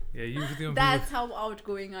 Yeah, usually when that's how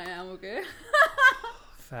outgoing I am. Okay.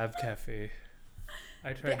 Fab Cafe.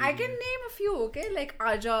 I can name a few, okay? Like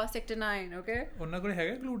Aja, Sector 9, okay?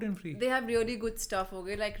 Gluten free. They have really good stuff,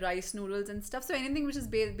 okay? Like rice noodles and stuff. So anything which is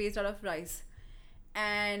based out of rice.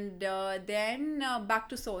 And then back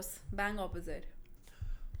to sauce, bang opposite.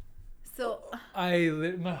 So I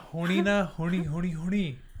was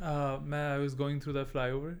going through that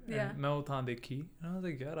flyover and I was like,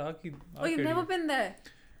 oh, you've never been there?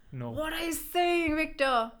 No. What are you saying,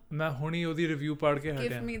 Victor? Review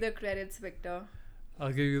Give me the credits, Victor. I'll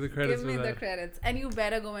give you the credits. Give me the credits. And you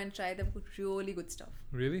better go and try the really good stuff.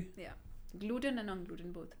 Really? Yeah. Gluten and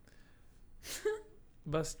non-gluten both.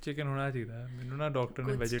 बस chicken होना चाहिए था मैंने ना doctor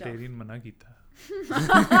ने vegetarian मना किया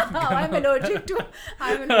I'm allergic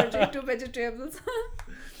to vegetables.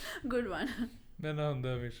 Good one. No, I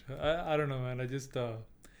don't know, man. I just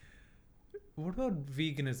what about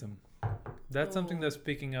veganism? That's something that's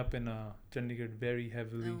picking up in Chandigarh very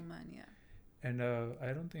heavily. Oh man, yeah. And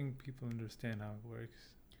I don't think people understand how it works.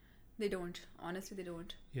 They don't. Honestly, they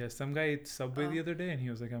don't. Yeah, some guy ate Subway the other day and he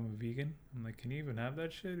was like, I'm a vegan. I'm like, can you even have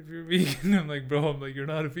that shit if you're vegan? I'm like, bro, you're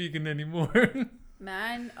not a vegan anymore.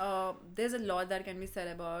 Man, there's a lot that can be said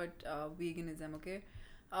about veganism, okay?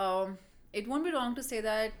 It won't be wrong to say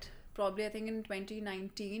that probably I think in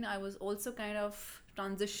 2019, I was also kind of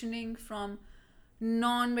transitioning from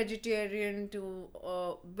non-vegetarian to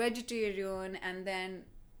vegetarian and then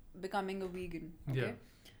becoming a vegan, okay?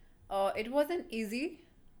 Yeah. It wasn't easy.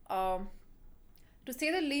 To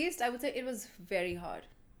say the least, I would say it was very hard.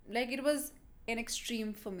 Like, it was an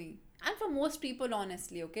extreme for me. And for most people,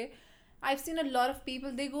 honestly, okay? I've seen a lot of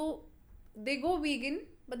people, they go vegan,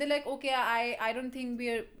 but they're like, okay, I don't think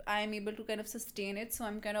I'm able to kind of sustain it, so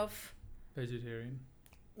I'm kind of... vegetarian.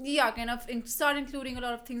 Yeah, kind of start including a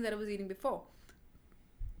lot of things that I was eating before.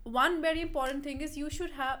 One very important thing is you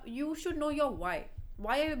should know your why.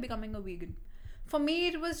 Why are you becoming a vegan? For me,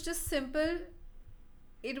 it was just simple.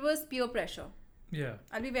 It was peer pressure. Yeah.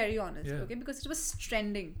 I'll be very honest, okay? Because it was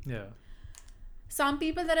trending. Yeah. Some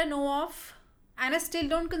people that I know of, and I still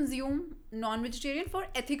don't consume non-vegetarian for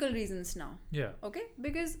ethical reasons now. Yeah. Okay?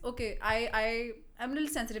 Because, okay, I'm a little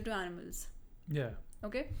sensitive to animals. Yeah.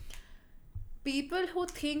 Okay? People who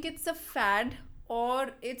think it's a fad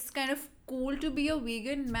or it's kind of cool to be a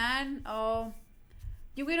vegan, man,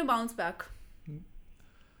 you're going to bounce back.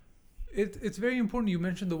 It's very important you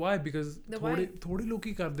mentioned the why because thode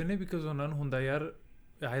loki kardene because onan hunda yaar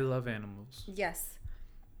I love animals. Yes.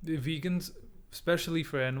 The vegans, especially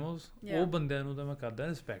for animals, Yeah. ਉਹ ਬੰਦਿਆਂ ਨੂੰ ਤਾਂ ਮੈਂ ਕਰਦਾ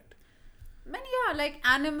respect. Man, yeah, like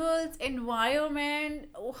animals,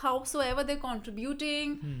 environment, howsoever they're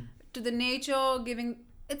contributing to the nature, giving,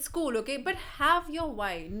 it's cool, okay? But have your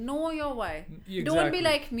why. Know your why. Exactly. Don't be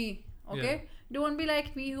like me, okay? Yeah. Don't be like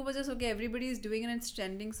me who was just, okay, everybody is doing it and it's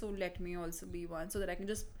trending, so let me also be one so that I can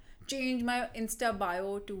just change my Insta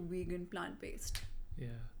bio to vegan, plant-based.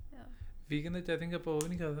 Yeah. Yeah. Vegan ਵਿੱਚ I think ਆਪਾਂ ਉਹ ਵੀ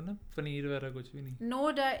ਨਹੀਂ ਕਰਦੇ ਨਾ ਪਨੀਰ ਵਗੈਰਾ ਕੁਝ ਵੀ ਨਹੀਂ.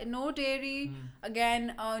 No dairy, again,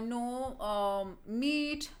 no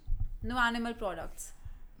meat, no animal products.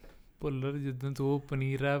 Bhullar ਜਿੱਦਾਂ ਤੂੰ ਉਹ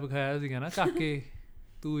ਪਨੀਰ ਰੈਪ ਖਾਇਆ ਸੀਗਾ ਨਾ ਕਾਕੇ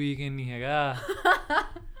ਤੂੰ vegan ਨਹੀਂ ਹੈਗਾ.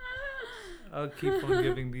 I'll keep on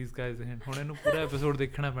giving these guys a hint. ਹੁਣ ਇਹਨੂੰ ਪੂਰਾ ਐਪੀਸੋਡ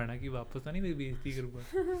ਦੇਖਣਾ ਪੈਣਾ ਕਿ ਵਾਪਸ ਤਾਂ ਨਹੀਂ ਮੇਰੀ ਬੇਇੱਜ਼ਤੀ ਕਰੂਗਾ.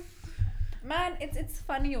 Man, it's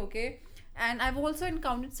funny, okay? And I've also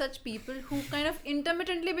encountered such people who kind of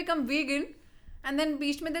intermittently become vegan and then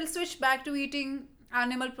beach mein they'll switch back to eating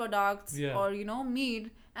animal products or, you know, meat,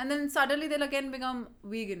 and then suddenly they'll again become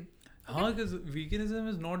vegan. Because veganism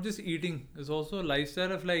is not just eating, it's also a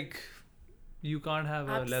lifestyle of like you can't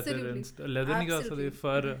have a leather and leather nahi kar sakte,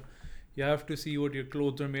 fur. You have to see what your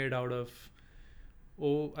clothes are made out of.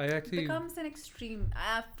 Oh, I actually, it becomes an extreme.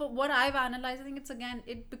 For what I've analyzed, I think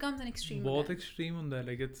it becomes an extreme. बहुत extreme ਹੁੰਦਾ है.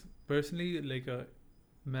 Like it's personally like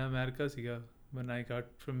मैं America सीगा when I got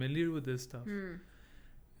familiar with this stuff.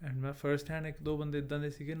 And ਮੈਂ first hand ਇੱਕ ਦੋ ਬੰਦੇ ਇਦਾਂ ਦੇ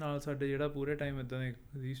ਸੀਗੇ ਨਾਲ ਸਾਡੇ ਜਿਹੜਾ ਪੂਰੇ ਟਾਈਮ ਇਦਾਂ ਦੇ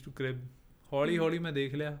used to crib. ਹੌਲੀ ਹੌਲੀ ਮੈਂ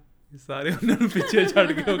ਦੇਖ ਲਿਆ ਸਾਰੇ ਉਹਨਾਂ ਨੂੰ ਪਿੱਛੇ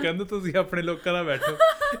ਛੱਡ ਕੇ ਉਹ ਕਹਿੰਦੇ ਤੁਸੀਂ ਆਪਣੇ ਲੋਕਾਂ ਨਾਲ ਬੈਠੋ.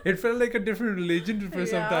 It felt like a different religion for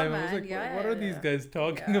some time. I was like, what are these guys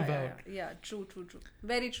talking about? Yeah, true.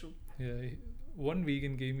 Very true. Yeah, one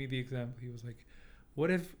vegan gave me the example. He was like,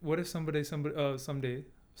 what if someday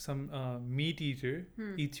some meat eater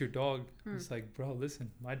eats your dog? It's like, bro,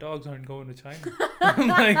 listen, my dogs aren't going to China. I'm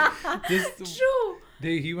like, just true.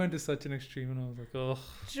 He went to such an extreme, and I was like, oh.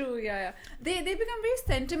 True, yeah. They become very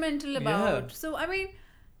sentimental about. So I mean,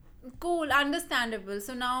 cool, understandable.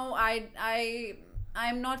 So now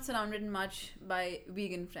I'm not surrounded much by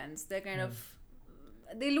vegan friends. They're kind of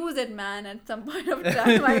they lose it, man, at some point of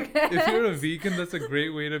time, I guess. If you're a vegan, that's a great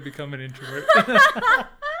way to become an introvert.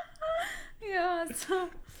 Yeah, so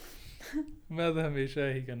मैं तो हमेशा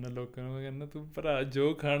ही करना लोगों को कहना तू भरा जो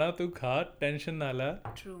खाना तू खा टेंशन ना ला.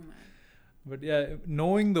 True, man. But yeah,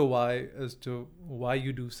 knowing the why as to why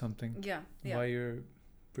you do something, why you're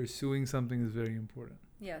pursuing something is very important.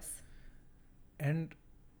 Yes. And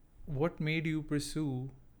what made you pursue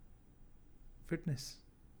fitness?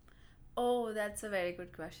 Oh, that's a very good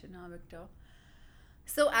question, Victor.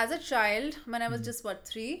 So as a child, when I was just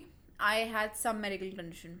 3, I had some medical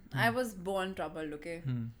condition. I was born troubled, okay?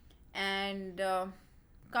 And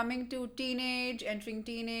coming to entering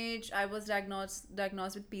teenage, I was diagnosed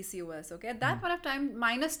with PCOS, okay? At that point of time,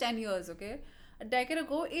 minus 10 years, okay? A decade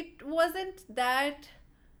ago, it wasn't that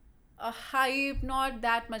a hype, not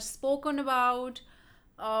that much spoken about.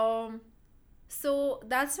 So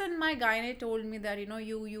that's when my gynae told me that, you know,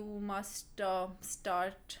 you must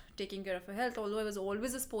start taking care of your health. Although I was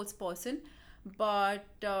always a sports person, but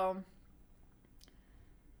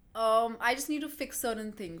I just need to fix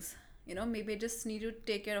certain things. You know, maybe I just need to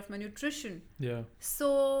take care of my nutrition. Yeah.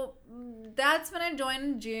 So that's when I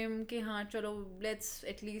joined gym. Ki haan, chalo, let's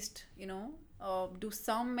at least, you know, do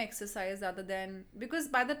some exercise other than, because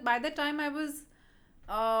by the time I was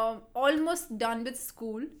almost done with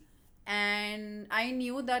school, and I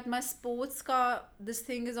knew that my sports this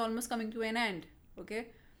thing is almost coming to an end, okay?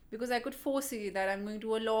 Because I could foresee that I'm going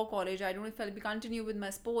to a law college. I don't know if I'll be continue with my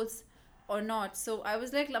sports or not. So I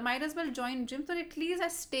was like, might as well join gym so at least I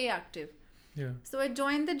stay active. Yeah. So I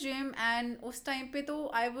joined the gym, and us time pe to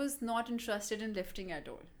I was not interested in lifting at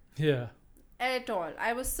all. Yeah. At all.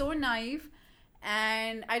 I was so naive,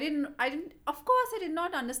 and I didn't of course I did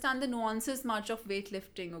not understand the nuances much of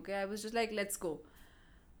weightlifting, okay? I was just like, let's go.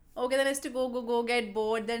 Okay, then I used to go, get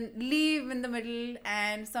bored, then leave in the middle,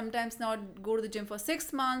 and sometimes not go to the gym for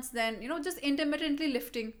 6 months, then, you know, just intermittently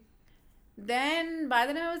lifting. Then by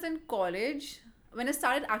the time I was in college, when I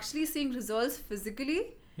started actually seeing results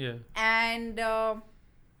physically, and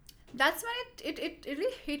that's when it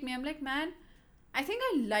really hit me. I'm like, man, I think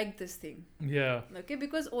I like this thing. Yeah. Okay,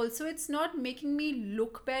 because also it's not making me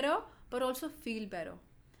look better, but also feel better.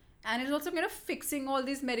 And it's also kind of fixing all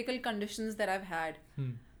these medical conditions that I've had.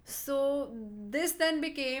 So this then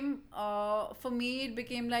became, for me, it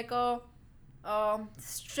became like a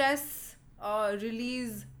stress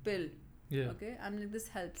release pill. Yeah. Okay, I'm like, this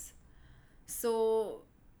helps. So,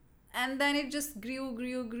 and then it just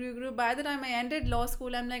grew. By the time I ended law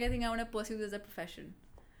school, I'm like, I think I want to pursue this as a profession,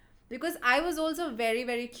 because I was also very,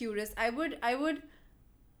 very curious. I would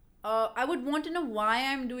want to know why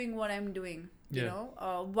I'm doing what I'm doing. You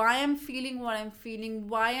know, why I'm feeling what I'm feeling,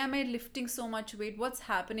 why am I lifting so much weight, what's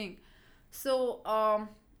happening. So,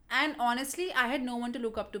 and honestly, I had no one to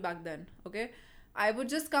look up to back then. Okay, I would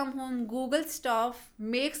just come home, Google stuff,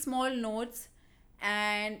 make small notes,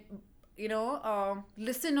 and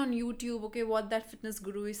listen on YouTube. Okay, what that fitness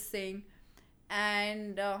guru is saying,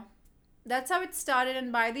 and that's how it started.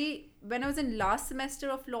 And when I was in last semester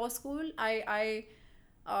of law school, I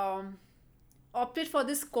opted for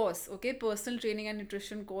this course, okay, personal training and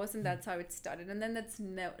nutrition course, and that's how it started. And then that's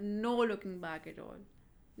no looking back at all.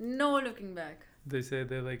 No looking back. They say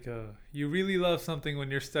they're like, you really love something when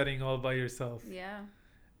you're studying all by yourself. Yeah.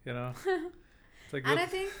 You know? It's like and I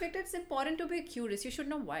think, Victor, it's important to be curious. You should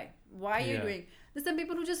know why. Why you're doing. There's some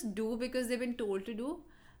people who just do because they've been told to do.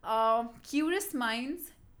 Curious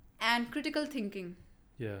minds and critical thinking.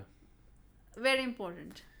 Yeah. Very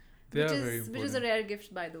important. They are very important. Which is a rare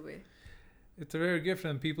gift, by the way. It's a rare gift,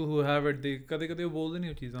 and people who have it, they kade bol nahi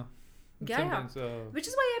ho cheezan. Yeah. Which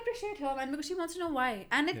is why I appreciate her, man, because she wants to know why.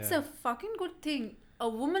 And it's a fucking good thing. A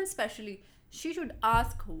woman especially, she should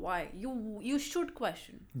ask why. You should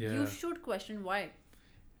question. Yeah. You should question why.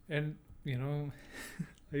 And, you know,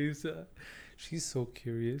 she's so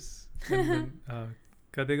curious.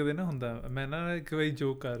 ਕਦੇ ਨਾ ਹੁੰਦਾ ਮੈਂ ਨਾ ਇੱਕ ਵਾਰੀ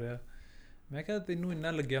ਜੋਕ ਕਰ ਰਿਹਾ ਮੈਂ ਕਿਹਾ ਤੈਨੂੰ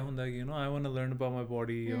ਇੰਨਾ ਲੱਗਿਆ ਹੁੰਦਾ ਕਿ I want to learn about my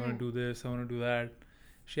body, I want to do this, I want to do that.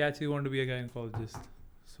 She actually wanted to be a gynecologist.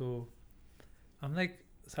 So I'm like,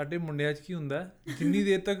 ਸਾਡੇ ਮੁੰਡਿਆਂ 'ਚ ਕੀ ਹੁੰਦਾ ਜਿੰਨੀ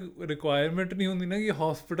ਦੇਰ ਤੱਕ ਰਿਕੁਆਇਰਮੈਂਟ ਨਹੀਂ ਹੁੰਦੀ ਨਾ ਕਿ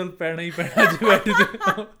ਹਸਪੀਟਲ ਪੈਣਾ ਹੀ ਪੈਣਾ ਅੱਜ ਬੈਠ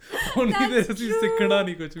ਜਾ ਉਨੀ ਦੇਰ ਅਸੀਂ ਸਿੱਖਣਾ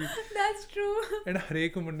ਨਹੀਂ ਕੁਝ ਵੀ That's true. ਐਂਡ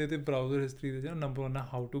ਹਰੇਕ ਮੁੰਡੇ ਤੇ ਬਰਾਊਜ਼ਰ ਹਿਸਟਰੀ ਦੇ number 1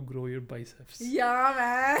 how to grow your biceps Yeah,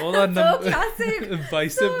 man. ਉਹਦਾ classic.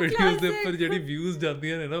 ਬਾਈਸੈਪ ਵੀਡੀਓਜ਼ ਦੇ ਉੱਪਰ ਜਿਹੜੀ ਵਿਊਜ਼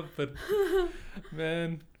ਜਾਂਦੀਆਂ ਨੇ ਨਾ ਉੱਪਰ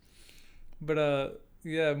ਮੈਨ ਬੜਾ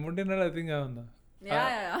ਯਾ ਮੁੰਡੇ ਨਾਲ ਆਈ ਥਿੰਕ ਆ ਹੁੰਦਾ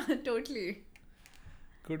Yeah, totally.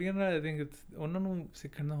 ਕੁੜੀਆਂ ਨਾਲ ਆਈ ਥਿੰਕ ਉਹਨਾਂ ਨੂੰ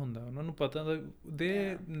ਸਿੱਖਣ ਦਾ ਹੁੰਦਾ ਉਹਨਾਂ ਨੂੰ ਪਤਾ ਹੁੰਦਾ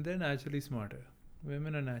ਦੇ ਨੈਚੁਰਲੀ ਸਮਾਰਟ ਹੈ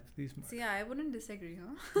women are naturally smart. See, I wouldn't disagree,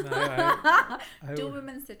 huh? I Two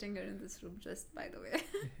women sitting here in this room, just by the way.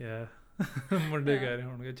 Yeah. ਮੁੰਡੇ ਕਹਿ ਰਹੇ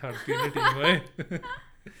ਹੋਣਗੇ ਛੱਡ ਕੇ ਨਹੀਂ ਟੀਮ ਓਏ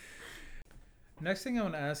next thing I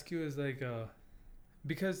want to ask you is like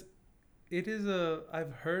because it is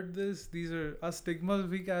I've heard these are stigmas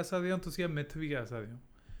ਵੀ ਕਹਿ ਸਕਦੇ ਹੋ ਤੁਸੀਂ ਇਹ myth ਵੀ ਕਹਿ ਸਕਦੇ ਹੋ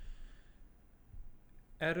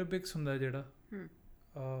aerobics ਹੁੰਦਾ ਜਿਹੜਾ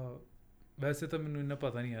ਵੈਸੇ ਤਾਂ ਮੈਨੂੰ ਇੰਨਾ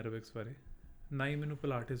ਪਤਾ ਨਹੀਂ aerobics ਬਾਰੇ ਨਾ ਹੀ ਮੈਨੂੰ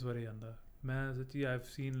ਪਿਲਾਟਿਸ ਬਾਰੇ ਆਉਂਦਾ ਮੈਂ ਸੱਚੀ I've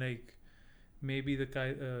seen like maybe the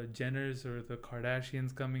Jenners or the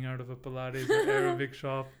Kardashians coming out of a Pilates or aerobic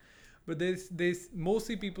shop, but they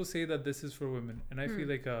mostly people say that this is for women, and I feel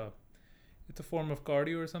like it's a form of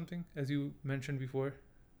cardio or something, as you mentioned before.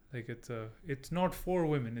 Like it's not for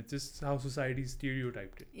women. It's just how society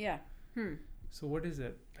stereotyped it. Yeah. So what is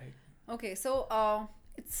it like? Okay, so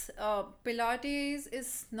it's Pilates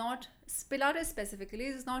specifically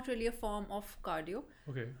is not really a form of cardio.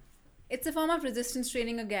 Okay. It's a form of resistance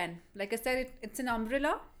training again. Like I said, it's an umbrella.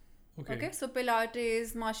 Okay. So Pilates,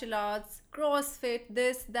 martial arts, CrossFit,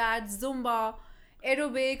 this, that, Zumba,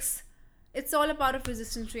 aerobics. It's all a part of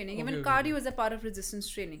resistance training. Even cardio is a part of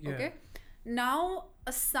resistance training. Yeah. Okay. Now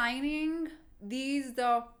assigning these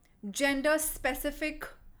gender specific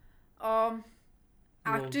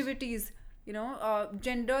activities,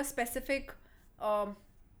 gender specific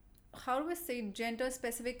how do I say gender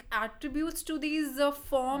specific attributes to these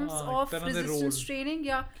forms of resistance training.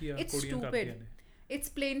 It's stupid. It's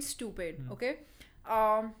plain stupid. Okay.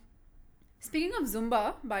 Speaking of Zumba,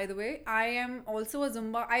 by the way, I was a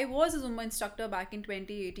Zumba instructor back in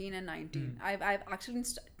 2018 and 19. I've actually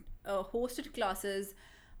hosted classes,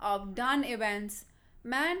 done events.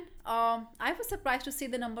 Man, I was surprised to see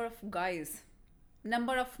the number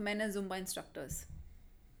of men as Zumba instructors.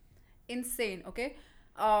 Insane. Okay.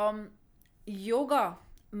 Yoga.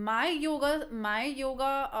 My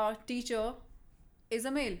yoga teacher is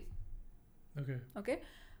a male. Okay.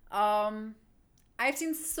 I've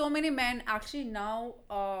seen so many men actually now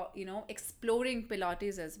exploring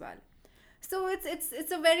Pilates as well. So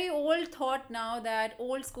it's a very old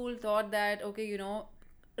school thought that okay,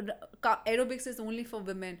 aerobics is only for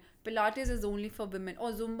women, Pilates is only for women,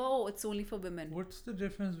 or Zumba, it's only for women. What's the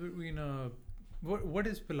difference between what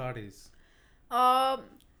is Pilates?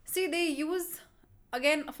 See, they use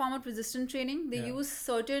again a form of resistance training. They use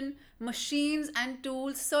certain machines and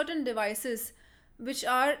tools, certain devices which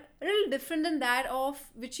are a little different than that of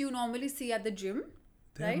which you normally see at the gym.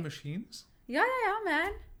 They have machines? Yeah,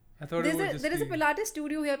 man. I thought there is a Pilates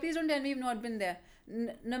studio here. Please don't tell me you've not been there.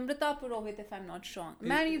 Namrata Purohit, if I'm not wrong.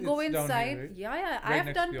 Man, you go inside. Here, right? Yeah. Right,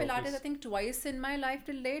 I've done Pilates office. I think twice in my life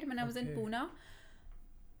till date when I was in Pune.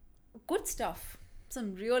 Good stuff.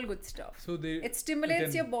 some real good stuff. So they It stimulates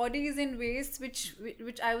again- your bodies in ways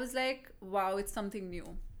which I was like, wow, it's something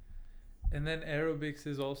new. And then aerobics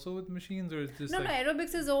is also with machines, or is this No, like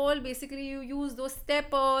aerobics is all basically you use those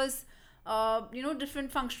steppers,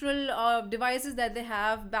 different functional devices that they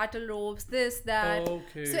have, battle ropes, this, that.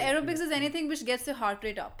 okay? So aerobics is anything which gets your heart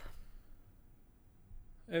rate up.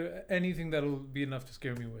 Anything that'll be enough to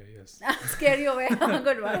scare me away. Yes. Scare you away.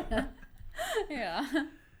 Good one. Yeah.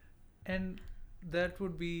 And that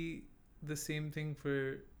would be the same thing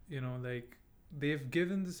for, like they've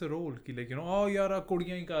given this a role ki like, oh yara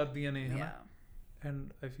kudiyan hi kar diyan ne, hai na? Yeah.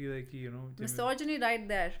 And I feel like, Misogyny right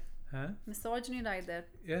there. huh? Misogyny right there.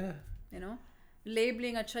 Yeah.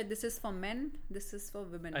 Labeling, acha, this is for men, this is for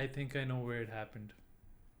women. I think I know where it happened.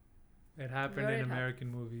 It happened Where in it hap-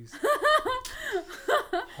 American movies.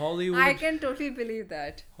 Hollywood. I can totally believe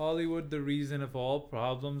that. Hollywood, the reason of all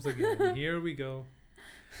problems again. Here we go.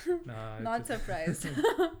 Nah, it's Not just- surprised.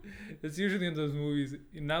 It's usually in those movies.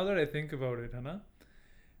 Now that I think about it, Hannah,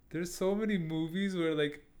 there's so many movies where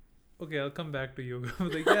like, okay, I'll come back to yoga.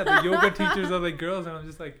 Like, yeah, the yoga teachers are like girls, and I'm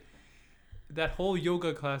just like, that whole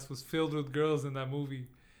yoga class was filled with girls in that movie.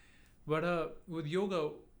 But with yoga,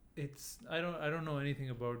 it's I don't know anything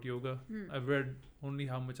about yoga. I've read only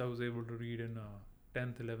how much I was able to read in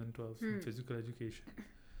 10th, 11th, 12th in physical education.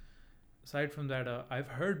 Aside from that, I've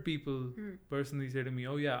heard people personally say to me,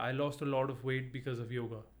 oh yeah, I lost a lot of weight because of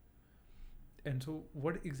yoga. And so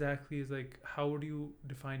what exactly is like, how would you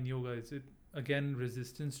define yoga? Is it again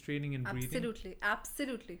resistance training and breathing?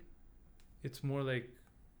 Absolutely. It's more like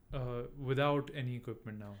without any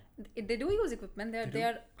equipment now. They do use equipment. They There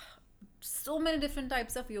are so many different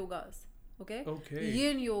types of yogas. Okay. Okay.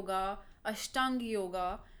 Yin yoga, Ashtanga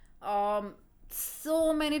yoga,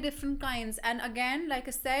 so many different kinds. And again, like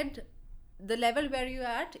I said, the level where you're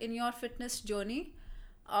at in your fitness journey,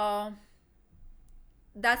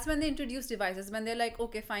 that's when they introduce devices. When they're like,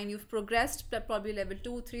 okay, fine, you've progressed probably level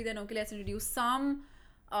 2, 3, then okay, let's introduce some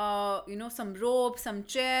some rope, some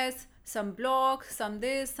chairs, some blocks, some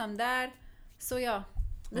this, some that. So yeah,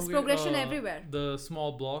 there's Okay, progression everywhere. The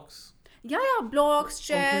small blocks. Yeah, blocks,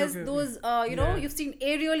 chairs, okay. those Yeah. you've seen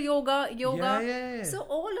aerial yoga. Yeah. So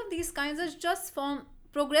all of these kinds are just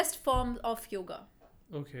progressed forms of yoga.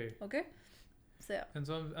 Okay. Okay. So yeah. And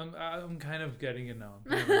so I'm kind of getting it now.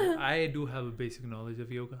 I do have a basic knowledge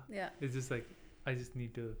of yoga. Yeah. It's just like I just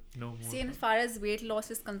need to know more. See, as far as weight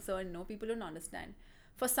loss is concerned, no, people don't understand.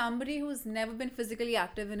 For somebody who's never been physically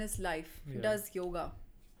active in his life, Yeah. does yoga.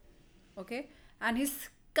 Okay? And he's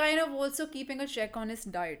kind of also keeping a check on his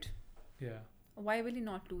diet. Yeah. Why will he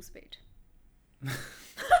not lose weight?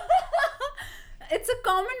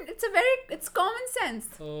 It's common sense.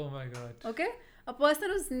 Oh my god. Okay? A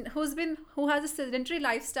person who has a sedentary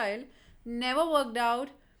lifestyle, never worked out,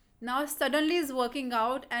 now suddenly is working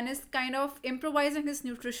out and is kind of improvising his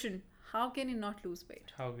nutrition. How can he not lose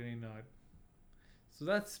weight? How can he not? So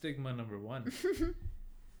that's stigma number 1.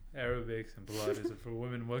 Aerobics and Pilates are for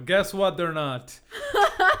women. Well, guess what? They're not.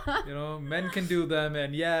 Men can do them.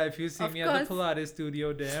 And yeah, if you see Of me at the course. Pilates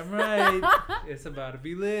studio, damn right, it's about to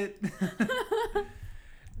be lit.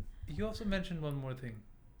 You also mentioned one more thing,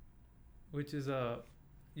 which is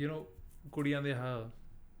kudiyan de ha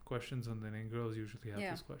questions on the girls usually have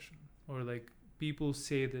Yeah. this question, or like people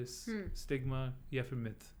say this stigma, yeah, for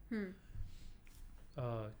myth.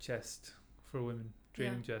 Chest for women,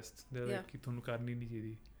 training chest. They're Yeah. like कि ਤੁਹਾਨੂੰ ਕਰਨੀ ਨਹੀਂ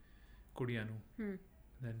ਚਾਹੀਦੀ ਕੁੜੀਆਂ ਨੂੰ.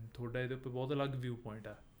 Then ਤੁਹਾਡਾ ਇਹਦੇ ਉੱਪਰ ਬਹੁਤ ਅਲੱਗ view point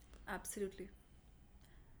ਹੈ. Absolutely.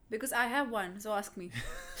 Because I have one, so ask me.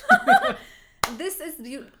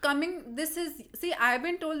 See, I've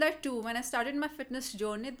been told that too. When I started my fitness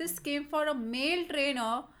journey, this came for a male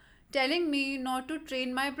trainer telling me not to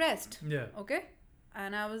train my breast. Yeah. Okay?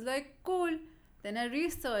 And I was like, cool. Then I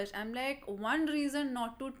researched. I'm like, one reason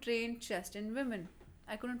not to train chest in women.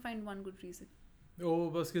 I couldn't find one good reason. Oh,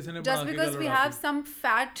 बस किसी ने Just बना के because we गलत have डाली. some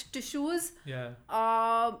fat tissues Yeah.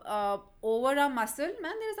 over our muscle.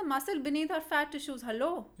 Man, there is a muscle beneath our fat tissues. Hello?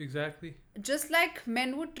 Exactly. Just like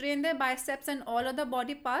men would train their biceps and all other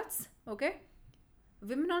body parts, okay?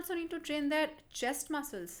 Women also need to train their chest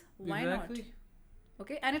muscles. Why Exactly. not?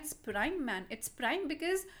 Okay? And it's prime, man. It's prime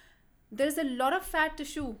because there's a lot of fat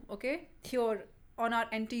tissue, okay? Here on our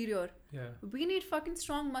anterior. Yeah. We need fucking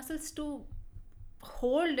strong muscles to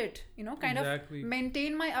hold it, kind Exactly. of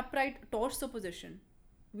maintain my upright torso position.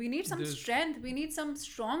 We need some There's- strength. We need some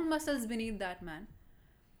strong muscles beneath that, man.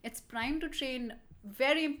 It's prime to train.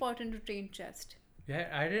 Very important to train chest. Yeah,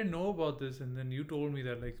 I didn't know about this, and then you told me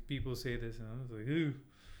that like people say this, and I was like, ew.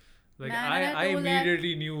 Like Man, and I I told that-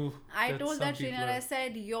 immediately knew. I that told some that trainer, people I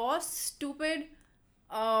said, your stupid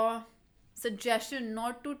suggestion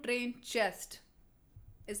not to train chest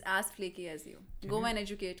is as flaky as you. Go and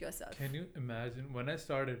educate yourself. Can you imagine when I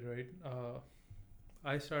started, right?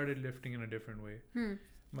 I started lifting in a different way.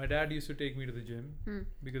 My dad used to take me to the gym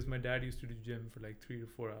because my dad used to do gym for like 3 to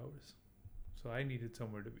 4 hours. So I needed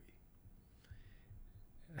somewhere to be.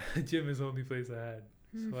 Gym is the only place I had.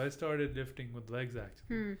 So I started lifting with legs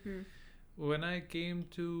actually. When I came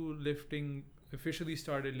to lifting, officially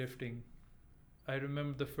started lifting, I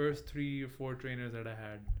remember the first 3 or 4 trainers that I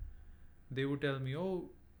had, they would tell me, oh,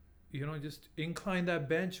 you know, just incline that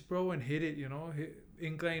bench, bro, and hit it, you know,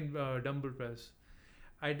 incline dumbbell press.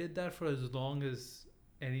 I did that for as long as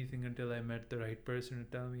anything until I met the right person to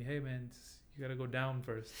tell me, hey man, you gotta go down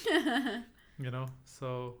first. You know,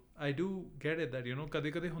 so I do get it that, you know, kade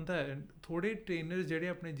kade hunda hai, and thode trainers jehde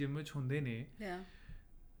apne gym vich hunde ne,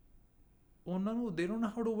 ਉਹਨਾਂ ਨੂੰ they don't know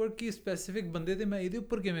how to work ki specific ਬੰਦੇ ਤੇ ਮੈਂ ਇਹਦੇ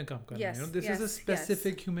ਉੱਪਰ ਕਿਵੇਂ ਕੰਮ ਕਰਨਾ, you know, this is a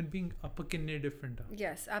specific human being, ਆਪਾਂ ਕਿੰਨੇ different ਆ.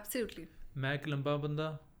 Yes, absolutely. ਮੈਂ ਇੱਕ ਲੰਬਾ ਬੰਦਾ,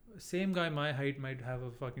 same guy my height might have a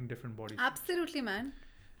fucking different body. Absolutely, man.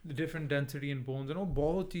 The different density in bones, and ਉਹ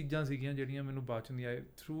ਬਹੁਤ ਚੀਜ਼ਾਂ ਸੀਗੀਆਂ ਜਿਹੜੀਆਂ ਮੈਨੂੰ ਬਾਅਦ ਚ ਆਈ.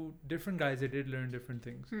 Through different guys I did learn different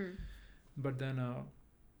things. But then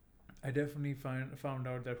I definitely found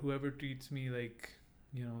out that whoever treats me like,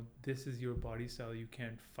 you know, this is your body style, you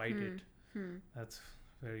can't fight it. That's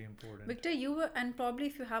very important. Victor, you were, and probably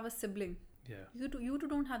if you have a sibling, you two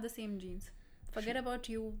don't have the same genes. Forget about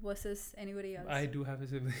you versus anybody else. I do have a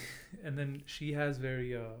sibling. And then she has very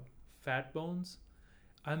fat bones.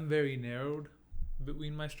 I'm very narrowed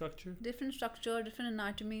between my structure. Different structure, different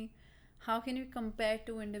anatomy. How can you compare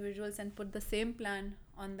two individuals and put the same plan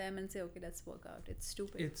on them and say, okay, let's work out? It's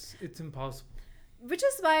stupid. It's impossible. Which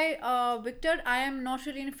is why, Victor, I am not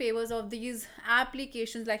really in favor of these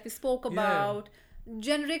applications like we spoke about.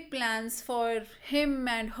 Generic plans for him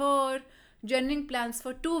and her, generic plans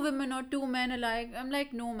for 2 women or 2 men alike. I'm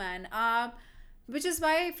like, no, man. Which is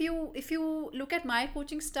why if you look at my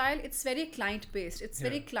coaching style, it's very client based. It's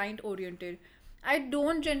very client oriented. I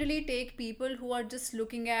don't generally take people who are just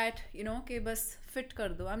looking at, you know, okay, bas fit kar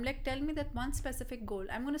do. I'm like, tell me that one specific goal.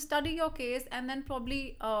 I'm going to study your case and then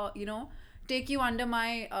probably, you know, take you under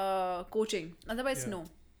my coaching. Otherwise, no.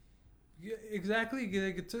 Yeah, exactly.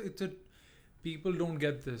 Like it's a people don't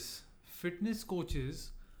get this. Fitness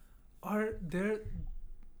coaches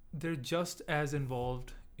they're just as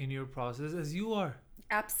involved in your process as you are.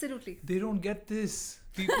 Absolutely. They don't get this.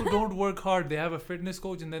 People don't work hard. They have a fitness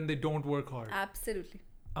coach and then they don't work hard. Absolutely.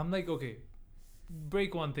 I'm like, okay,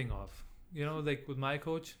 break one thing off. You know, like with my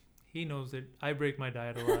coach, he knows that I break my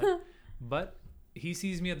diet a lot. But he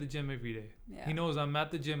sees me at the gym every day. Yeah. He knows I'm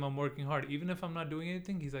at the gym, I'm working hard. Even if I'm not doing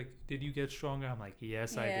anything, he's like, did you get stronger? I'm like,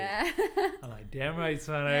 yes, I did. I'm like, damn right,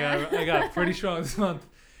 son. I got pretty strong this month.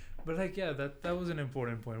 But like, yeah, that was an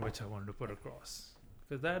important point which I wanted to put across.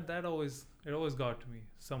 Because that always got to me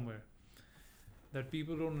somewhere. That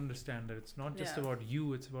people don't understand that it's not just about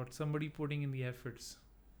you, it's about somebody putting in the efforts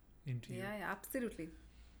into you. Yeah, absolutely.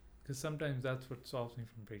 Because sometimes that's what stops me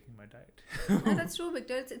from breaking my diet. No, that's true,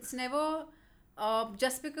 Victor. It's never...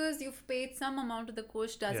 just because you've paid some amount to the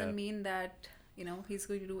coach doesn't mean that, you know, he's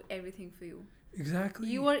going to do everything for you. Exactly.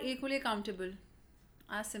 You are equally accountable.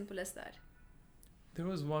 As simple as that. There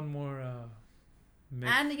was one more myth.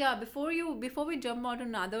 And yeah, before we jump on to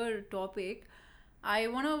another topic, I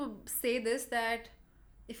want to say this, that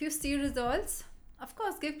if you see results, of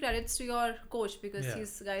course give credits to your coach because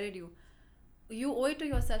he's guided you. You owe it to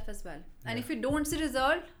yourself as well. And if you don't see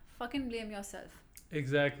result, fucking blame yourself.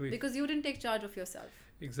 Exactly. Because you didn't take charge of yourself.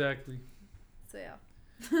 Exactly. So yeah.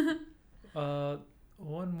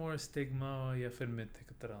 One more stigma या फिर myth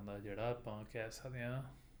एक तरह दा जेड़ा ਆਪਾਂ ਕਹਿ ਸਕਦੇ ਹਾਂ.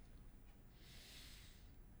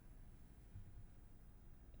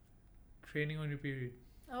 Training on your period.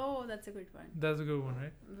 Oh, that's a good one. That's a good one,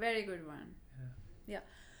 right? Very good one. Yeah.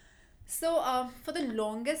 So for the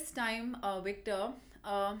longest time, Victor,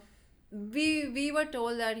 we were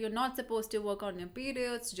told that you're not supposed to work on your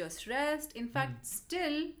periods, just rest. In fact,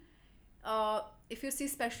 still, if you see,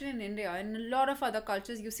 especially in India and a lot of other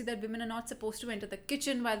cultures, you see that women are not supposed to enter the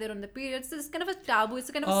kitchen while they're on the periods. So it's kind of a taboo. It's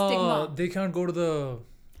a kind of a stigma. They can't go to the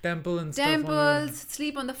temple and Temples,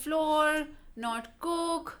 sleep on the floor, not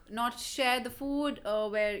cook, not share the food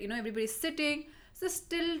where, you know, everybody's sitting. So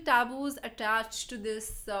still taboos attached to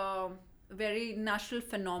this very natural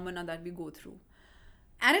phenomena that we go through.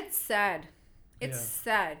 And it's sad. It's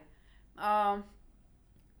sad.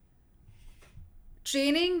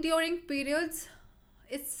 Training during periods,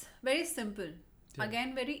 it's very simple.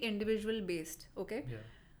 Again, very individual based. Okay?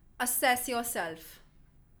 Assess yourself.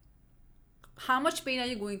 How much pain are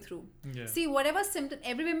you going through? See, whatever symptom,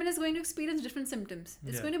 every woman is going to experience different symptoms.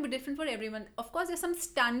 It's going to be different for everyone. Of course, there's some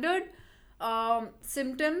standard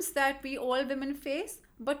symptoms that we all women face.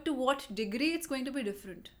 but to what degree it's going to be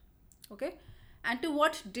different. Okay? And to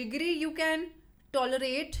what degree you can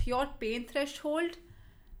tolerate your pain threshold,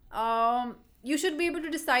 you should be able to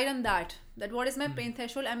decide on that what is my pain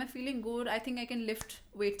threshold. Am I feeling good? I think I can lift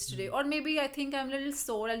weights today. Or maybe I think I'm a little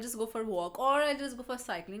sore, I'll just go for a walk, or I'll just go for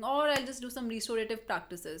cycling, or I'll just do some restorative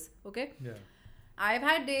practices. Okay? Yeah. I've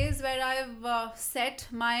had days where I've set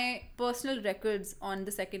my personal records on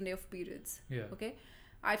the second day of periods. Yeah. Okay?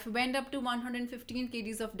 I went up to 115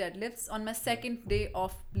 kgs of deadlifts on my second day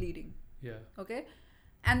of bleeding. Yeah. Okay?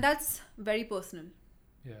 And that's very personal.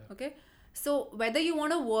 Yeah. Okay? So whether you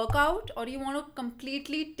want to work out or you want to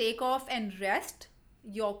completely take off and rest,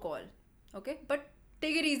 your call. Okay? But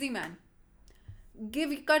take it easy, man.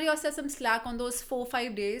 Cut yourself some slack on those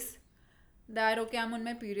 4-5 days that, okay, I'm on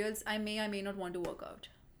my periods, I may not want to work out.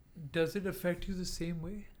 Does it affect you the same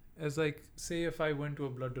way as, like, say if I went to a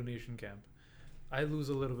blood donation camp, I lose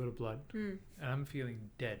a little bit of blood and I'm feeling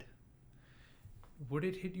dead. Would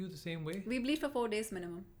it hit you the same way? We bleed for 4 days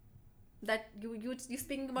minimum. That you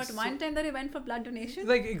speaking about one time that I went for blood donation?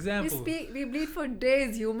 Like, example. We bleed for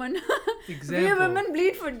days, human. Example. We women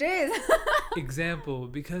bleed for days. Example,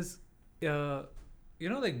 because you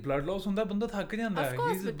know, like, blood loss hunda banda thak janda hai. Of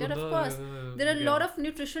course, He's a Victor, of banda, course. There are a yeah. lot of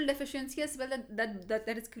nutritional deficiency as well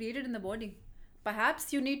that is created in the body.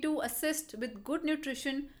 Perhaps you need to assist with good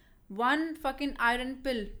nutrition. One fucking iron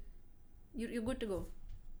pill, you're good to go.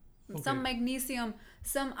 Okay. Some magnesium,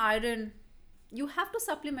 some iron. You have to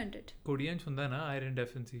supplement it. Kodiyan ਚ ਹੁੰਦਾ ਨਾ iron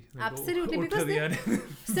deficiency. Like, Absolutely,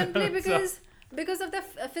 because of the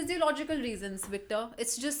physiological reasons, Victor.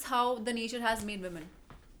 It's just how the nature has made women.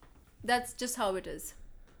 That's just how it is.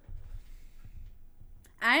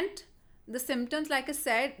 And the symptoms, like I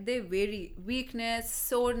said, they vary. Weakness,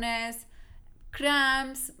 soreness,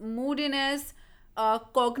 cramps, moodiness,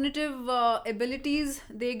 cognitive abilities,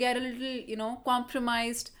 they get a little,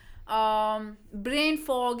 compromised. Brain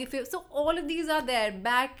fog, so all of these are there.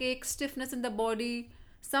 Backache, stiffness in the body.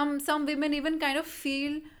 Some women even kind of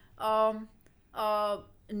feel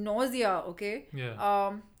nausea. Okay.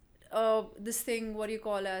 Yeah. This thing, what do you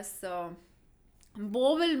call as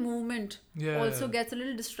bowel movement also gets a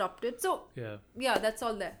little disrupted. So yeah, that's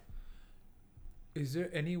all there. Is there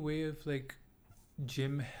any way of, like,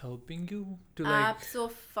 gym helping you to, like?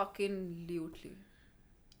 Abso-fucking-lutely.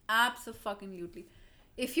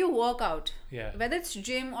 If you work out, whether it's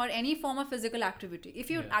gym or any form of physical activity, if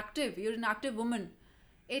you're active, you're an active woman,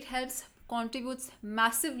 it contributes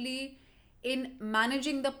massively in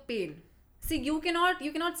managing the pain. See, you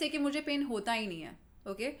cannot say कि मुझे pain होता ही नहीं है.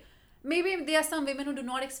 Okay? Maybe there are some women who do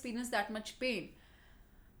not experience that much pain.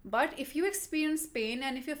 But if you experience pain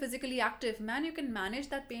and if you're physically active, man, you can manage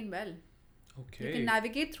that pain well. Okay. You can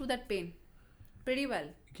navigate through that pain pretty well.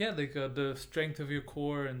 Yeah, like the strength of your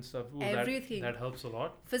core and stuff. Everything. That helps a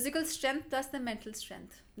lot. Physical strength plus the mental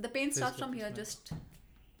strength. The pain starts from here, just.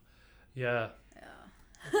 Yeah.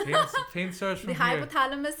 Pain starts from the here. The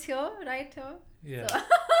hypothalamus here, right here. Yeah. So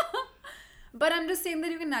but I'm just saying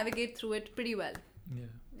that you can navigate through it pretty well. Yeah.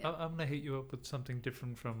 I'm gonna hit you up with something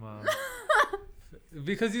different from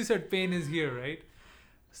because you said pain is here, right?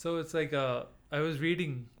 So it's like I was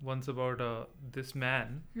reading once about this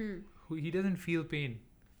man who he doesn't feel pain.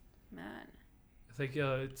 Man. It's like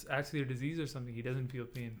it's actually a disease or something. He doesn't feel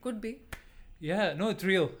pain. Could be. Yeah, no, it's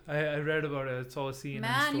real. I read about it. It's all a CNN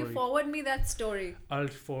Man, story. you forward me that story. I'll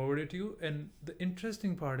forward it to you. And the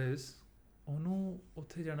interesting part is, ਉਹਨੂੰ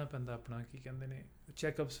ਉੱਥੇ ਜਾਣਾ ਪੈਂਦਾ ਆਪਣਾ ਕੀ ਕਹਿੰਦੇ ਨੇ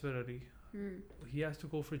checkups for early. He has to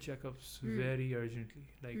go for checkups very urgently,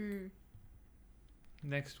 like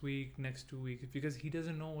next week, next 2 weeks, because he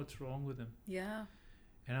doesn't know what's wrong with him. Yeah.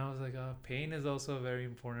 And I was like, pain is also a very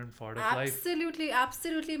important part of life.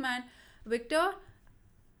 Absolutely, man. Victor,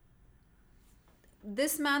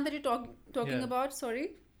 this man that you're talking about,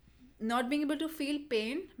 not being able to feel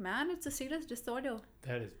pain, man, it's a serious disorder.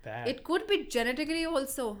 That is bad. It could be genetically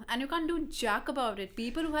also, and you can't do jack about it.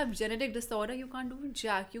 People who have genetic disorder, you can't do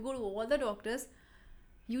jack. You go to all the doctors.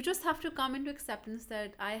 You just have to come into acceptance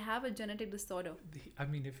that I have a genetic disorder. I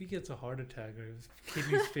mean, if he gets a heart attack or his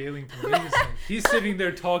kidneys failing tomorrow, he's sitting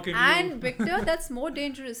there talking to you. And Victor, that's more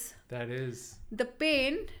dangerous. That is. The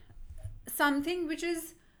pain, something which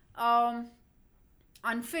is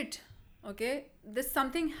unfit. Okay, there's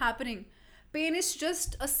something happening. Pain is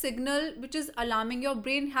just a signal which is alarming. Your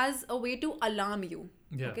brain has a way to alarm you.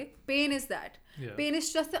 Yeah. Okay, pain is that. Yeah. Pain is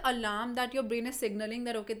just the alarm that your brain is signaling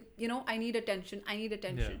that, okay, I need attention.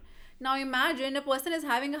 Yeah. Now imagine a person is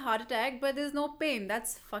having a heart attack but there's no pain.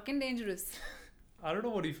 That's fucking dangerous. I don't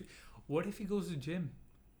know what if he goes to gym?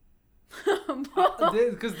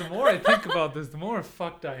 Because the more I think about this, the more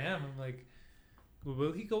fucked I am. I'm like,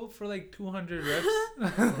 will he go for like 200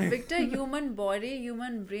 reps? Victor, human body,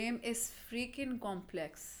 human brain is freaking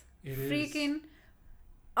complex. It is. Freaking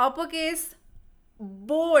uppercase,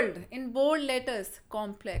 bold, in bold letters,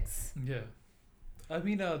 complex. Yeah. I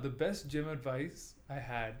mean, the best gym advice I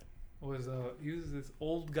had was he was this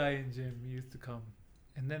old guy in gym. He used to come,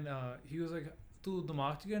 and then he was like, "Tu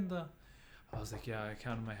dimaag ch ganda?" I was like, "Yeah, I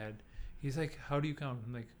count in my head." He's like, "How do you count?"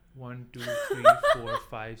 I'm like, 1, 2, 3, 4,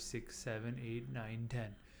 5, 6, 7, 8, 9,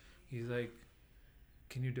 10. He's like,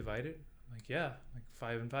 "Can you divide it?" I'm like, "Yeah, like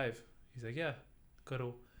 5 and 5." He's like, "Yeah,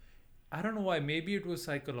 karo." I don't know why. Maybe it was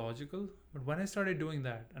psychological, but when I started doing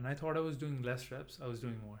that, and I thought I was doing less reps, I was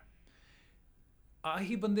doing more.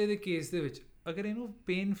 ਆਹੀ ਬੰਦੇ ਦੇ case ਦੇ ਵਿੱਚ ਅਗਰ ਇਹਨੂੰ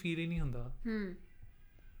pain feel ਹੀ ਨਹੀਂ ਹੁੰਦਾ,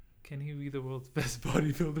 can he be the world's best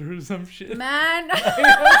bodybuilder or some shit? Man,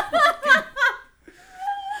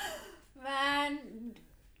 man,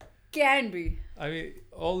 can be. I mean,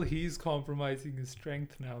 all he's compromising is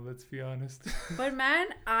strength now, let's be honest. But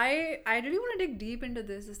man, I really want to dig deep into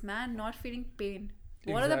this. This man not feeling pain.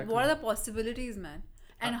 What Exactly. are the possibilities, man?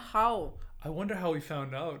 And how? I wonder how he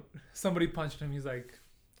found out. Somebody punched him, he's like,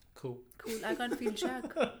 cool. Cool, I can't feel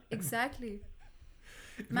jack. Exactly.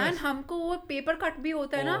 Man, हमको वो paper cut भी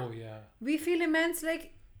होता है ना? Oh, yeah. We feel immense like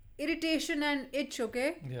irritation and itch, okay?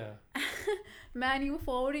 Yeah. Man, you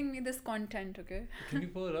forwarding me this content, okay? Can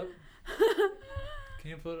you pull it up?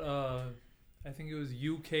 Can you put, I think it was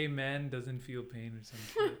UK man doesn't feel pain or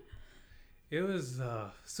something. It was,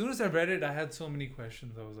 as soon as I read it, I had so many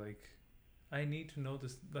questions. I was like, I need to know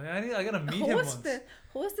this. Like, I gotta meet him once.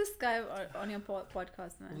 Host this guy on your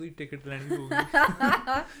podcast, man. ਉਹਦੀ ticket ਲੈਣੀ ਪਊਗੀ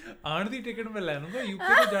ਆਉਣ ਦੀ ticket ਮੈਂ ਲੈ ਲੂੰਗਾ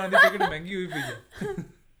UK ਤੋਂ ਜਾਣ ਦੀ ticket ਮਹਿੰਗੀ ਹੋਈ ਪਈ ਹੈ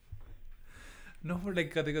no but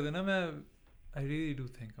like ਕਦੇ ਕਦੇ ਨਾ ਮੈਂ I really do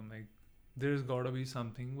think I'm like there's gotta be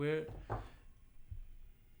something where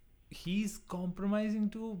he's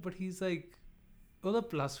compromising too but he's like ਉਹਦਾ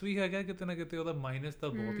ਪਲੱਸ ਵੀ ਹੈਗਾ ਕਿਤੇ ਨਾ ਕਿਤੇ ਉਹਦਾ ਮਾਈਨਸ ਤਾਂ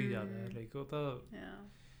ਬਹੁਤ ਹੀ ਜ਼ਿਆਦਾ ਹੈ ਲਾਈਕ ਉਹ ਤਾਂ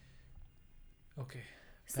okay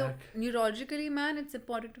so neurologically man it's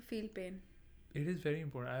important to feel pain. It is very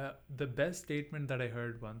important. The best statement that I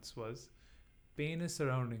heard once was, pain is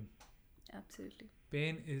surrounding. Absolutely.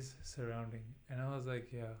 Pain is surrounding. And I was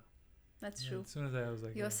like, yeah. That's true. As soon as I was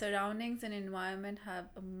like, your surroundings and environment have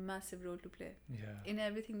a massive role to play. Yeah. In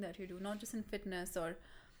everything that you do. Not just in fitness or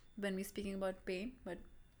when we're speaking about pain, but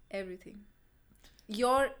everything.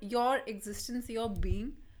 Your existence, your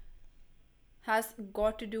being has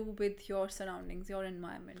got to do with your surroundings, your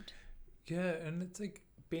environment. Yeah, and it's like,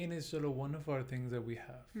 pain is sort of one of our things that we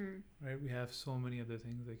have, right? We have so many other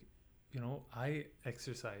things. Like, you know, I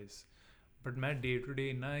exercise, but my day-to-day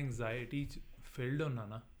na anxiety filled on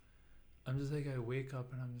na. I'm just like, I wake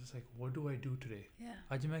up and I'm just like, what do I do today? Yeah.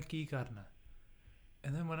 Aaj main ki karna?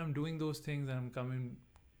 And then when I'm doing those things and I'm coming,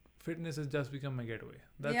 fitness has just become my getaway.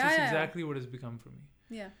 That's exactly what it's become for me.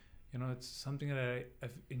 Yeah. You know, it's something that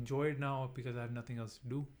I've enjoyed now because I have nothing else to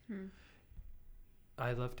do.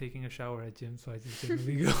 I love taking a shower at gym, so I just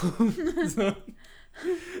generally go. So,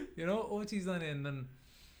 you know, and then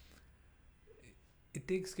it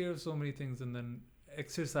takes care of so many things, and then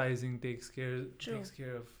exercising takes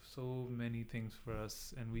care of so many things for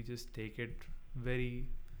us, and we just take it very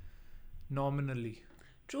nominally.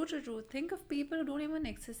 True. Think of people who don't even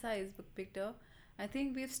exercise, Victor. I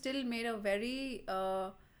think we've still made a very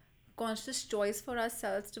conscious choice for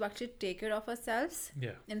ourselves to actually take care of ourselves.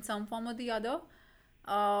 Yeah. In some form or the other.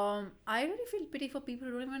 I really feel pity for people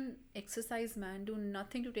who don't even exercise, man. Do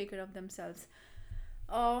nothing to take care of themselves.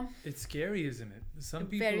 It's scary, isn't it? Some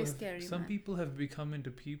people have become into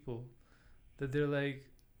people that they're like,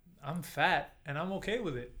 I'm fat and I'm okay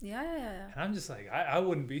with it. Yeah. And I'm just like, I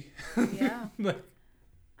wouldn't be. Yeah. Like,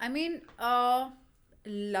 I mean,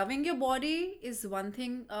 loving your body is one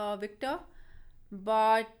thing, Victor,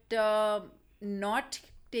 but not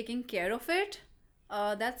taking care of it,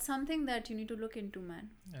 that's something that you need to look into, man.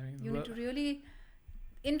 I mean, you need to really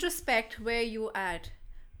introspect where you at.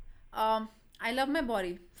 I love my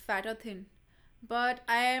body, fat or thin, but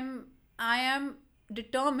I am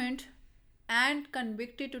determined and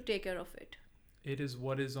convicted to take care of it. It is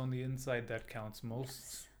what is on the inside that counts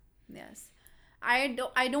most. Yes. I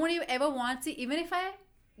don't even ever want to see, even if I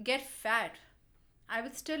get fat, I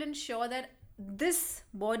will still ensure that this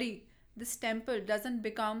body, this temple doesn't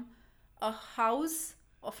become a house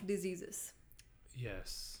of diseases.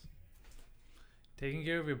 Yes. Taking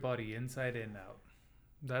care of your body inside and out.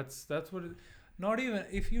 That's what it, not even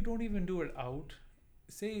if you don't even do it out.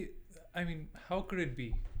 Say, I mean, how could it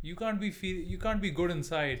be? You can't be good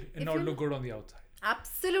inside and not look good on the outside.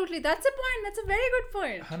 Absolutely. That's a point. That's a very good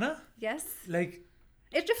point. Hana? Yes. Like,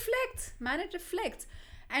 it reflects, man, it reflects.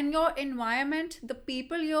 And your environment, the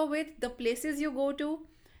people you're with, the places you go to,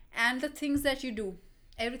 and the things that you do,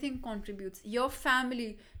 everything contributes. Your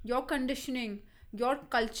family, your conditioning, your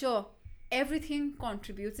culture, everything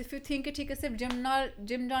contributes. If you think it ठीक है सिर्फ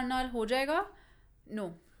gym डालना हो जाएगा,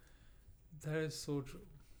 no. That is so true.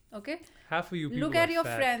 Okay. Half of you people Look at are your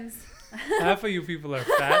fat. friends. Half of you people are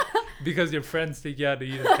fat because your friends take you out to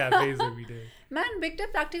eat at cafes every day. Man, Victor,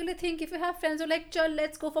 practically think if you have friends who are like, chal,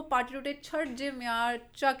 let's go for party today. Chal gym, yaar,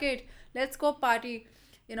 chuck it. Let's go party.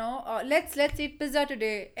 You know, let's eat pizza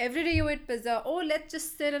today. Every day you eat pizza. Oh, let's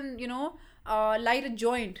just sit and, light a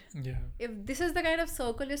joint. Yeah. If this is the kind of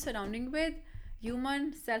circle you're surrounding with,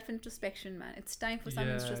 human self-introspection, man. It's time for some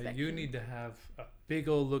introspection. You need to have a big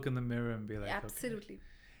old look in the mirror and be like, absolutely. Okay.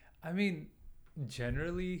 I mean,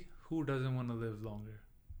 generally, who doesn't want to live longer?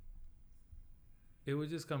 It would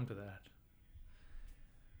just come to that.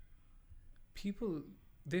 People,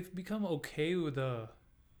 they've become okay with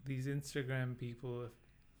these Instagram people.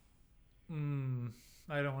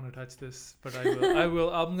 I don't want to touch this, but I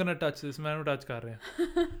will. I'm gonna touch this. मैं touch कर रहे हैं.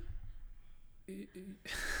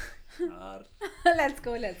 Let's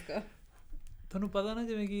go. ਤੁਹਾਨੂੰ ਪਤਾ ਨਾ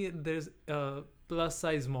ਜਿਵੇਂ ਕਿ there's plus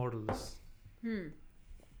size models.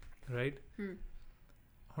 Right?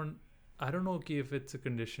 I don't know if it's a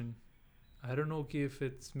condition. I don't know if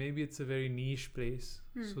maybe it's a very niche place.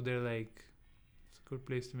 So they're like, it's a good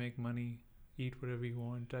place to make money, eat whatever you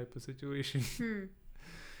want type of situation.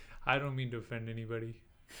 I don't mean to offend anybody.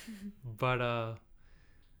 But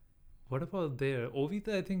what about there?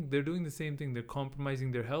 Ovita, I think they're doing the same thing. They're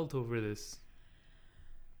compromising their health over this.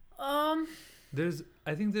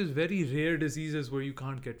 I think there's very rare diseases where you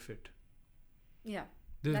can't get fit. Yeah.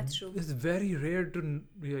 That's true. It's very rare to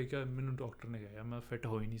like मैंने doctor ने कहा मैं fit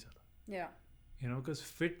हो ही नहीं सकता. Yeah. You know, because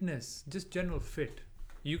fitness, just general fit,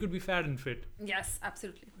 you could be fat and fit. Yes,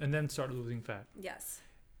 absolutely. And then start losing fat. Yes.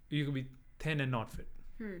 You could be thin and not fit.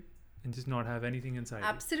 And just not have anything inside.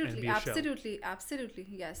 Absolutely, absolutely,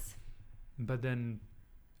 yes. But then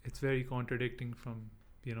it's very contradicting from,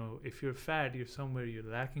 if you're fat, you're somewhere,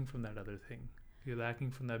 you're lacking from that other thing. You're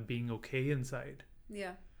lacking from that being okay inside.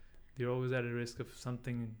 Yeah. You're always at a risk of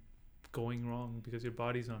something going wrong because your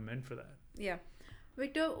body's not meant for that. Yeah.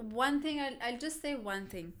 Victor, one thing, I'll just say one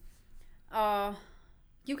thing.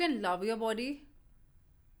 You can love your body,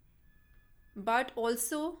 but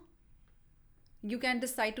also you can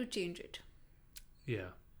decide to change it.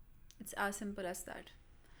 Yeah. It's as simple as that.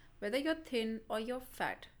 Whether you're thin or you're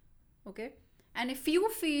fat, okay? And if you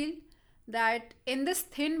feel that in this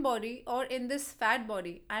thin body or in this fat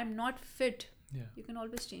body, I'm not fit, you can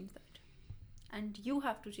always change that. And you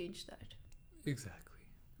have to change that. Exactly.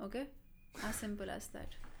 Okay? As simple as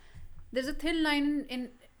that. There's a thin line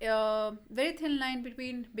very thin line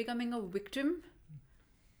between becoming a victim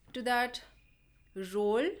to that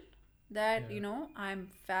role that, I'm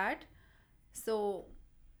fat. So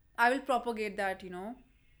I will propagate that,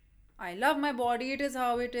 I love my body. It is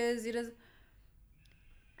how it is.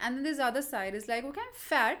 And then this other side is like, okay, I'm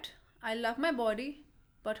fat. I love my body.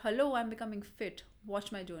 But hello, I'm becoming fit.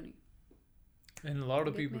 Watch my journey. And a lot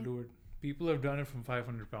of people do it. People have done it from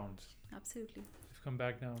 500 pounds. Absolutely. They've come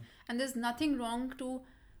back down. And there's nothing wrong to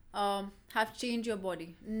have changed your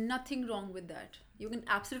body. Nothing wrong with that. You can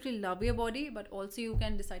absolutely love your body, but also you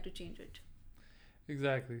can decide to change it.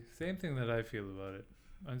 Exactly. Same thing that I feel about it.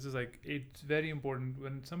 It's just like, it's very important.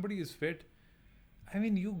 When somebody is fit, I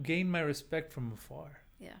mean, you gain my respect from afar.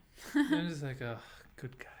 Yeah. I'm just like,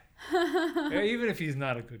 good guy. Even if he's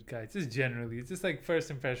not a good guy, just generally, it's just like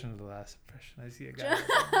first impression is the last impression. I see a guy,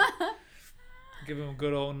 give him a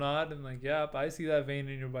good old nod. I'm like, yep, I see that vein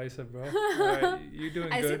in your bicep, bro. Right, you're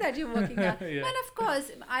doing I good. see that you're working out. Yeah. And of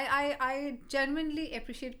course, I genuinely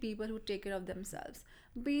appreciate people who take care of themselves,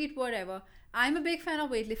 be it whatever. I'm a big fan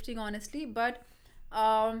of weightlifting, honestly, but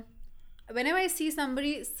whenever I see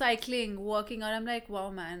somebody cycling, working out, I'm like,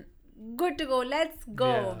 wow, man, good to go. Let's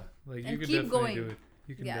go. Yeah, like you and could keep definitely going. do it.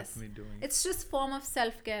 You can definitely do it. It's just form of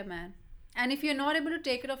self-care, man. And if you're not able to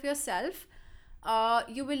take care of yourself,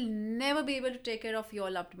 you will never be able to take care of your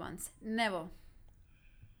loved ones. Never.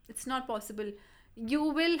 It's not possible. You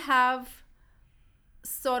will have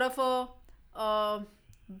sort of a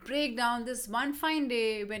breakdown this one fine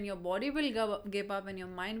day when your body will give up and your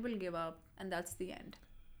mind will give up, and that's the end.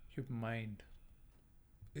 Your mind.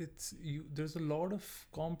 There's a lot of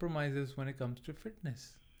compromises when it comes to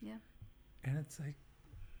fitness. Yeah. And it's like,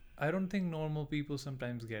 I don't think normal people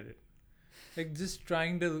sometimes get it. Like just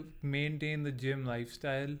trying to maintain the gym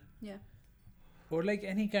lifestyle. Yeah. Or like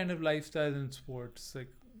any kind of lifestyle in sports.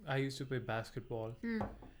 Like I used to play basketball.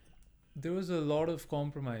 There was a lot of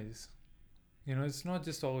compromise. You know, it's not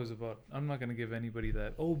just always about, I'm not going to give anybody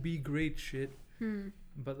that, oh, be great shit.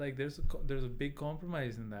 But like there's a big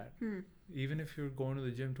compromise in that. Even if you're going to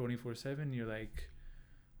the gym 24/7, you're like,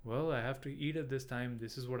 well, I have to eat at this time.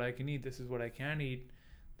 This is what I can eat. This is what I can eat.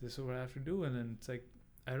 This is what I have to do. And then it's like,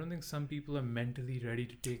 I don't think some people are mentally ready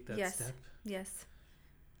to take that step. Yes.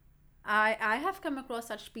 I have come across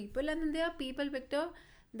such people, and then there are people, Victor,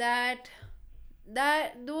 that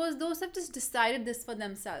those have just decided this for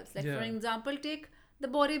themselves. Like for example, take the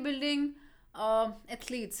bodybuilding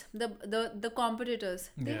athletes, the competitors.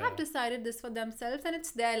 They have decided this for themselves, and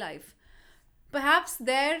it's their life. Perhaps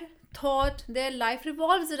their thought, their life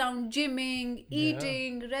revolves around gymming,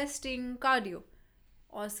 eating, resting, cardio.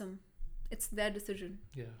 Awesome. It's their decision.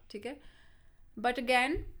 Okay? But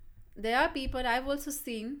again, there are people I've also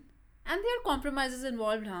seen, and there are compromises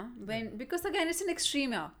involved, because again, it's an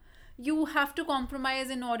extreme. You have to compromise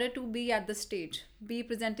in order to be at the stage, be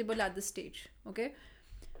presentable at the stage. Okay?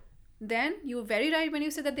 Then you're very right when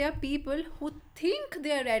you say that there are people who think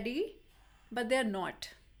they are ready, but they're not.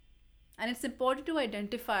 And it's important to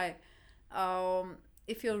identify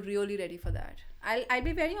if you're really ready for that. I'll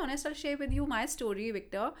be very honest. I'll share with you my story,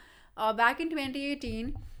 Victor. Back in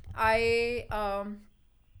 2018, I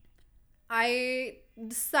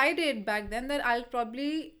decided back then that I'll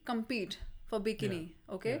probably compete for bikini.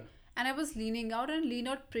 Okay. And I was leaning out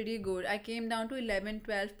pretty good. I came down to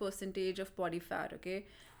 11-12% of body fat. Okay.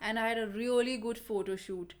 And I had a really good photo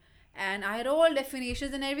shoot, and I had all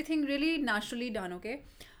definitions and everything really naturally done. Okay.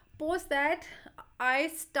 Post that, I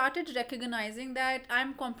started recognizing that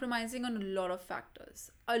I'm compromising on a lot of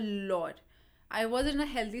factors. A lot. I was in a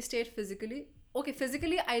healthy state physically. Okay,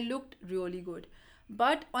 physically I looked really good.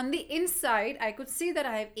 But on the inside, I could see that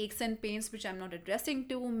I have aches and pains which I'm not addressing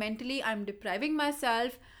to. Mentally, I'm depriving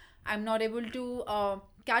myself. I'm not able to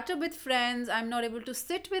catch up with friends. I'm not able to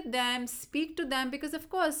sit with them, speak to them. Because of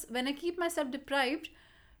course, when I keep myself deprived,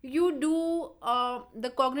 you do the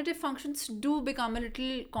cognitive functions do become a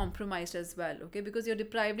little compromised as well, okay, because you're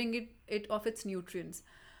depriving it of its nutrients.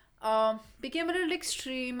 Became a little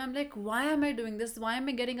extreme. I'm like, why am I doing this? Why am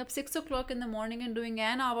I getting up 6 o'clock in the morning and doing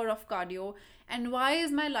an hour of cardio? And why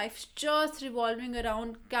is my life just revolving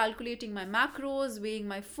around calculating my macros, weighing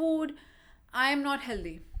my food? I am not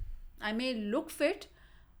healthy. I may look fit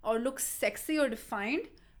or look sexy or defined,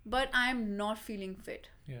 but I'm not feeling fit.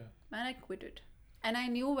 And I quit it. And I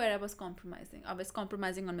knew where I was compromising. I was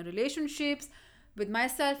compromising on my relationships with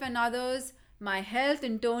myself and others, my health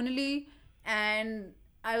internally, and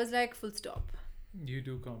I was like, full stop. You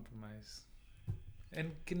do compromise.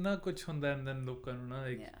 And kinna kuch hunda and then look karna,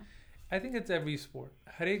 like, I think it's every sport.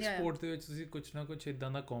 Har ek sport de vich tusi kuch na kuch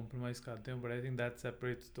idda na compromise karte ho, but I think that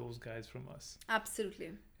separates those guys from us.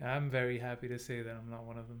 Absolutely. I'm very happy to say that I'm not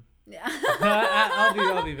one of them. Yeah. I'll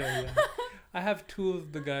be very honest. I have two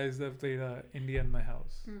of the guys that played India in my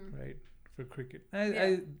house, right, for cricket.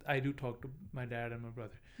 I do talk to my dad and my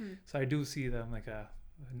brother. So I do see them like a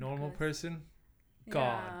normal person.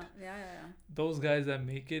 God. Yeah. Those guys that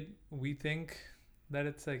make it, we think that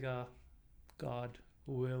it's like a God,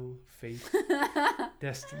 will, fate,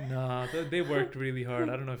 destiny. Nah, they worked really hard.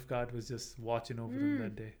 I don't know if God was just watching over them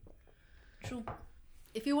that day. True.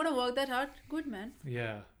 If you want to work that hard, good, man.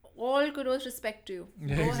 Yeah. All kudos, respect to you.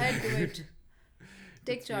 Go ahead, do it.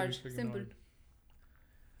 Take charge. Simple. Hard.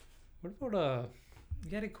 What about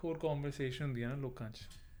यार एक और conversation ਹੁੰਦੀ ਹੈ ਨਾ ਲੋਕਾਂ 'ਚ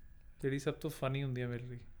ਜਿਹੜੀ ਸਭ ਤੋਂ funny ਹੁੰਦੀ ਹੈ ਮੇਰੇ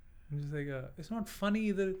ਲਈ. I'm just like it's not funny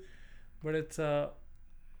either, but it's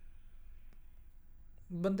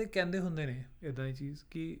ਬੰਦੇ ਕਹਿੰਦੇ ਹੁੰਦੇ ਨੇ ਇਦਾਂ ਦੀ ਚੀਜ਼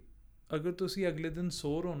ਕਿ ਅਗਰ ਤੁਸੀਂ ਅਗਲੇ ਦਿਨ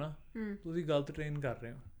ਸੋ ਰਹੋ ਨਾ ਤੁਸੀਂ ਗਲਤ ਟ੍ਰੇਨ ਕਰ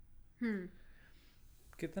ਰਹੇ ਹੋ.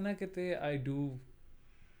 ਕਿਤੇ ਨਾ ਕਿਤੇ I do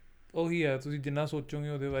ਉਹੀ ਹੈ ਤੁਸੀਂ ਜਿੰਨਾ ਸੋਚੋਗੇ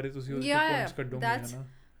ਉਹਦੇ ਬਾਰੇ ਤੁਸੀਂ ਉਹਦੇ ਪੁਆਇੰਟਸ ਕੱਢੋਗੇ ਹੈ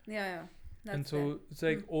ਨਾ. And so it's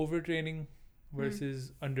like overtraining versus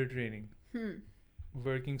undertraining.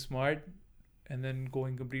 Working smart and then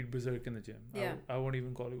going complete berserk in the gym. I won't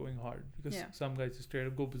even call it going hard because some guys just straight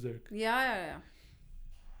up go berserk. Yeah.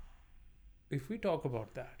 If we talk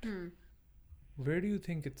about that, where do you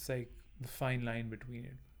think it's like the fine line between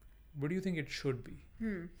it? What do you think it should be?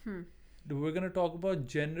 We're going to talk about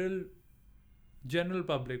general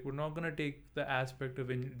public. We're not going to take the aspect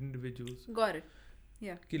of individuals. Got it.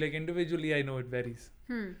 Yeah. Like individually I know it varies.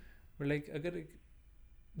 But like agar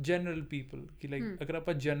general people like agar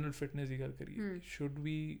aapa general fitness hi gal kariye, should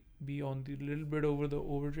we be on the little bit over the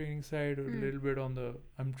overtraining side or a little bit on the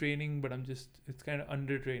I'm training but I'm just it's kind of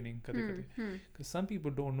under training because some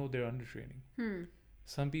people don't know they're under training.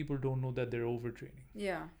 Some people don't know that they're overtraining.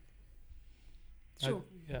 Yeah. True.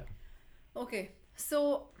 Okay.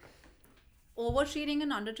 So overtraining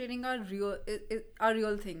and undertraining are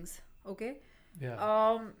real things. Okay. Yeah.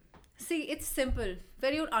 See, it's simple.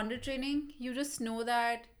 When you're under training, you just know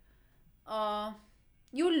that uh,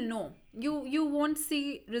 you'll know. You won't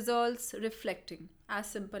see results reflecting. As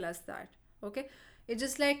simple as that. Okay? It's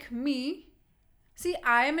just like me. See,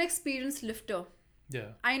 I am an experienced lifter.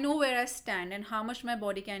 Yeah. I know where I stand and how much my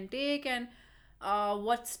body can take, and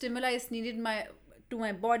what stimuli is needed to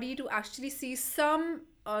my body to actually see some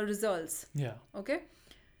results. Yeah. Okay?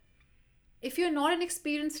 If you're not an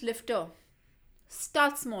experienced lifter,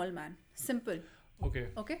 start small, man. Simple. Okay.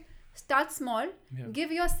 Okay? Start small. Yeah.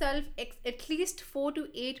 Give yourself at least 4 to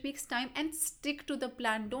 8 weeks time and stick to the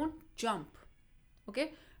plan. Don't jump.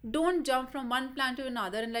 Okay? Don't jump from one plan to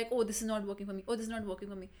another and like, oh, this is not working for me. Oh, this is not working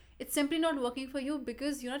for me. It's simply not working for you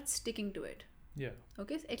because you're not sticking to it. Yeah.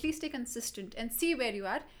 Okay? So at least stay consistent and see where you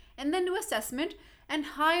are, and then do assessment and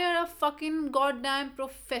hire a fucking goddamn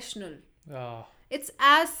professional. Ah. It's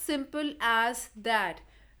as simple as that.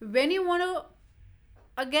 When you want to,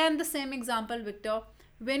 again, the same example, Victor,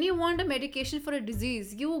 when you want a medication for a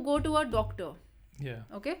disease, you go to a doctor. Yeah.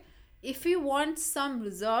 Okay? If you want some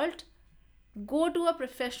result, go to a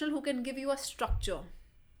professional who can give you a structure.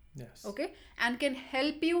 Yes. Okay? And can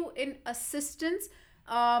help you in assistance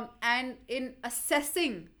and in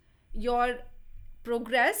assessing your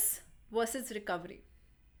progress versus recovery.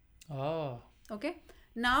 Ah. Okay?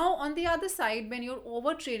 Now, on the other side, when you're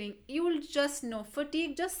overtraining, you will just know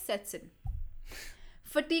fatigue just sets in.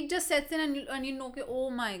 Fatigue just sets in, and you know, okay, oh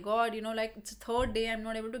my god, you know, like it's the third day, I'm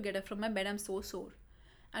not able to get up from my bed, I'm so sore.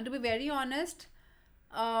 And to be very honest,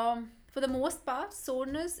 for the most part,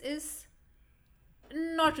 soreness is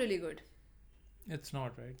not really good. It's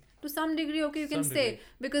not right. To some degree, okay, you can Some say, degree.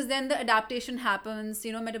 because then the adaptation happens,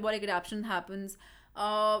 you know, metabolic adaptation happens.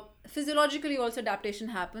 Physiologically also adaptation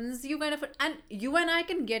happens. You kind of, and you and I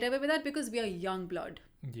can get away with that because we are young blood.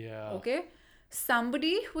 Yeah. Okay?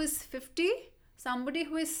 Somebody who is 50, somebody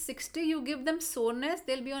who is 60, you give them soreness,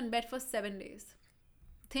 they'll be on bed for 7 days.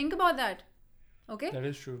 Think about that. Okay? That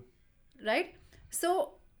is true. Right?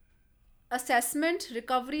 So, assessment,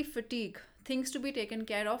 recovery, fatigue, things to be taken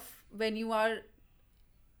care of when you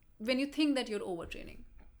think that you're overtraining.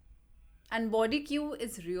 And body cue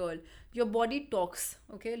is real. Your body talks.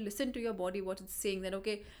 Okay? Listen to your body, what it's saying. That,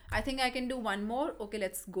 okay, I think I can do one more. Okay,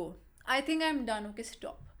 let's go. I think I'm done. Okay,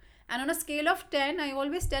 stop. And on a scale of 10, I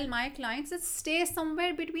always tell my clients that stay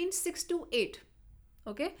somewhere between 6 to 8.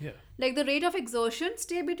 Okay? Yeah. Like the rate of exertion,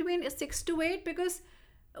 stay between 6 to 8, because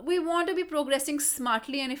we want to be progressing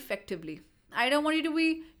smartly and effectively. I don't want you to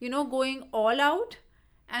be, going all out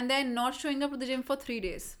and then not showing up to the gym for 3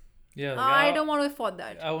 days. Yeah. I don't want to afford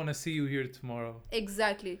that. I want to see you here tomorrow.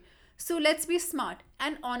 Exactly. So let's be smart.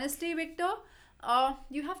 And honestly, Victor,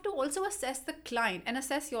 you have to also assess the client and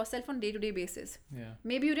assess yourself on day-to-day basis. Yeah.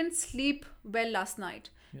 Maybe you didn't sleep well last night.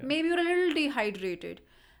 Yeah. Maybe you're a little dehydrated.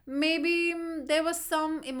 Maybe there was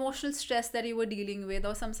some emotional stress that you were dealing with,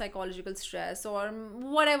 or some psychological stress, or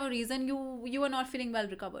whatever reason you were not feeling well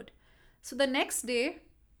recovered. So the next day,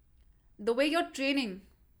 the way you're training,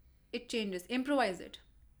 it changes. Improvise it.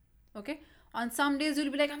 Okay? On some days,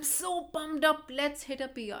 you'll be like, I'm so pumped up. Let's hit a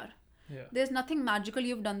PR. Yeah. There's nothing magical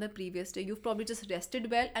you've done the previous day. You've probably just rested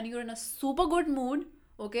well and you're in a super good mood.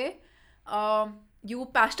 Okay? You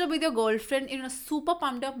patched up with your girlfriend in a super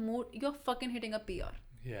pumped up mood. You're fucking hitting a PR.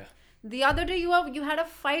 Yeah. The other day you had a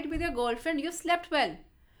fight with your girlfriend. You slept well.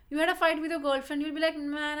 You had a fight with your girlfriend. You'll be like,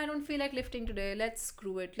 man, I don't feel like lifting today. Let's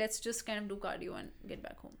screw it. Let's just kind of do cardio and get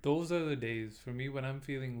back home. Those are the days for me when I'm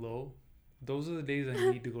feeling low. Those are the days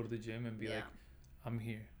I need to go to the gym and be like, I'm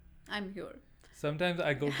here. I'm here. Sometimes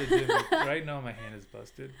I go to the gym. Right now, my hand is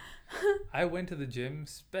busted. I went to the gym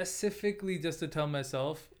specifically just to tell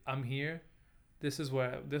myself, I'm here. This is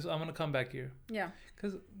where I'm gonna come back here. Yeah.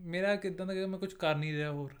 Because मेरा कितना था कि मैं कुछ कर नहीं रहा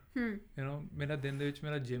और मेरा दिन ਦੇ ਵਿੱਚ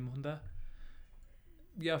ਮੇਰਾ ਜਿਮ ਹੁੰਦਾ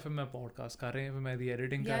ਜਾਂ ਫਿਰ ਮੈਂ ਪੋਡਕਾਸਟ ਕਰ ਰਿਹਾ ਫਿਰ ਮੈਂ ਦੀ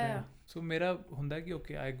ਐਡੀਟਿੰਗ ਕਰ ਰਿਹਾ ਸੋ ਮੇਰਾ ਹੁੰਦਾ ਕਿ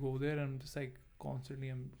okay I go there and I'm just like constantly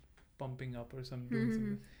I'm pumping up or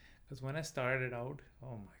something because when I started out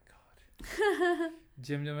oh my god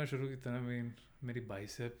gym जब मैं शुरू ਕੀਤਾ ना मेरी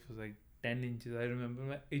bicep was like 10 inches I remember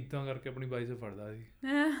मैं इतना करके अपनी bicep फड़ता थी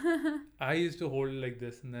I used to hold like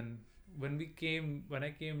this and then when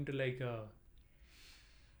I came to like a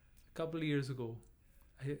couple of years ago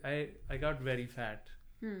I got very fat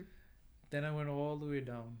then I went all the way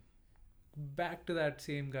down back to that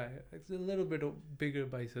same guy it's a little bit bigger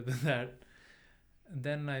bicep than that and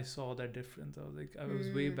then I saw that difference I was like I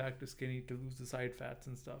was way back to skinny to lose the side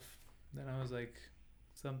fats and stuff then I was like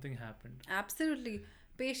something happened. Absolutely.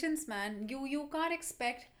 Patience, man. You can't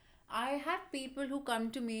expect. I have people who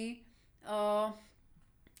come to me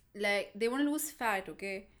like they want to lose fat,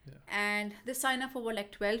 okay? Yeah. And they sign up for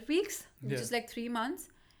like 12 weeks, which is like 3 months.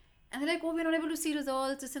 And they're like, oh, we're not able to see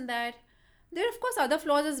results, this and that. There are, of course, other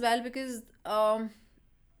flaws as well because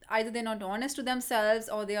either they're not honest to themselves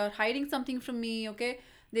or they are hiding something from me, okay?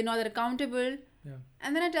 They're not that accountable. Yeah.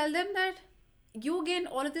 And then I tell them that you gain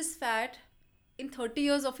all of this fat in 30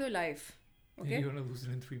 years of your life, okay? You want to lose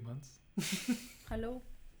it in 3 months? Hello?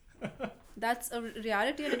 That's a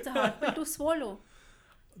reality and it's a hard pill to swallow.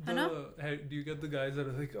 Hey, do you get the guys that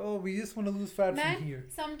are like, oh, we just want to lose fat from here?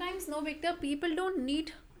 Sometimes, no, Victor, people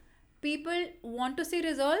want to see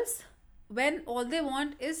results when all they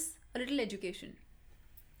want is a little education.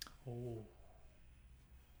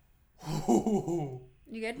 Oh.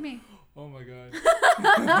 You get me? Oh my god.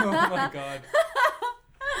 Oh my god.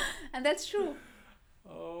 And that's true.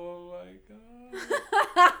 Oh my god.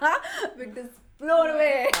 Victor's blown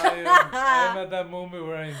away. I'm at that moment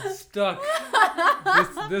where I'm stuck.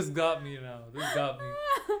 This got me now. This got me.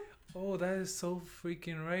 Oh, that is so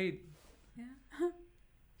freaking right. Yeah.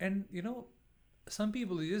 And you know, some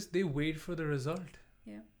people they wait for the result.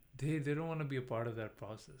 Yeah. They don't want to be a part of that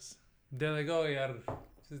process. They're like, oh yaar,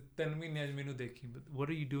 just 10 महीने आज मैंने देखी. But what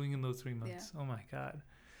are you doing in those 3 months? Yeah. Oh my god.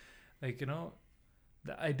 Like, you know,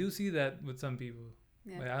 I do see that with some people.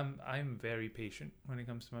 Yeah. Like I'm very patient when it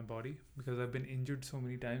comes to my body because I've been injured so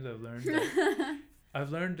many times.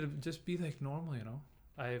 I've learned to just be like normal, you know.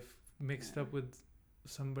 I've mixed up with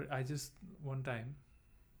somebody. One time,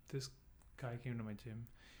 this guy came to my gym,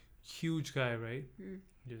 huge guy, right?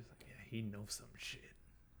 Just like, yeah, he knows some shit.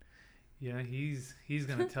 Yeah, he's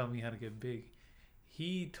gonna tell me how to get big.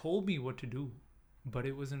 He told me what to do, but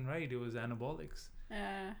it wasn't right. It was anabolics,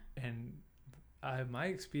 and my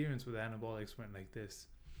experience with anabolics went like this.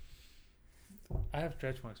 I have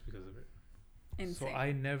stretch marks because of it. Insane. So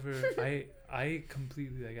I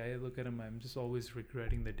completely, like, I look at him, I'm just always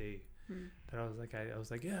regretting the day that I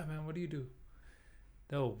was like, yeah, man, what do you do?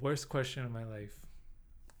 The worst question of my life.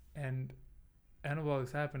 And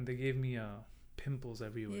anabolics happened. They gave me pimples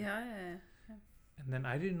everywhere. Yeah. And then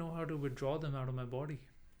I didn't know how to withdraw them out of my body.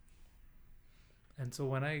 And so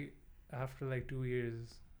when I, after like 2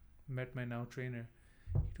 years, met my now trainer,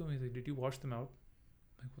 he told me, he's like, did you wash them out?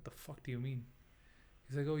 I'm like, what the fuck do you mean?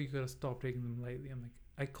 He's like, oh, you gotta stop taking them lightly. I'm like,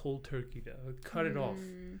 I cold turkeyed it. I cut it off.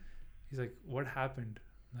 He's like, what happened?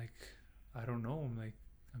 I'm like, I don't know. I'm like,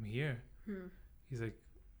 I'm here. He's like,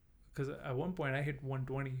 because at one point I hit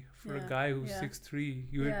 120. For a guy who's 6'3",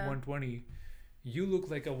 you hit 120. You look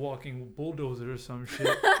like a walking bulldozer or some shit.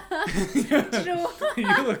 True.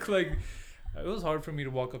 You look like... It was hard for me to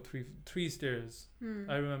walk up three stairs.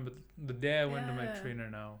 I remember the day I went to my trainer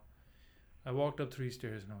now. I walked up 3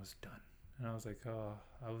 stairs and I was done. And I was like,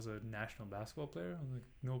 I was a national basketball player. I was like,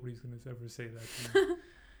 nobody's going to ever say that to me.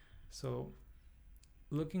 So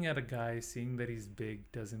looking at a guy, seeing that he's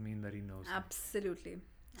big doesn't mean that he knows. Absolutely.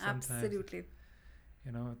 Sometimes, absolutely.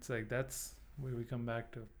 You know, it's like that's where we come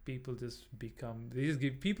back to. People just become...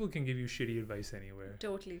 people can give you shitty advice anywhere.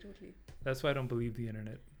 Totally. That's why I don't believe the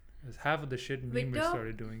internet. As half of the shit memers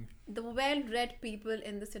started doing. The well-read people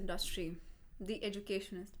in this industry, the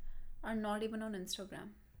educationists, are not even on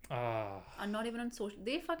Instagram. Are not even on social.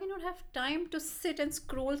 They fucking don't have time to sit and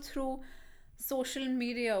scroll through social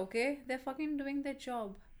media, okay? They're fucking doing their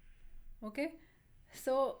job, okay?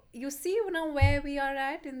 So you see now where we are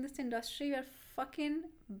at in this industry. We are fucking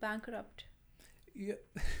bankrupt. Yeah,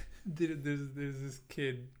 there's this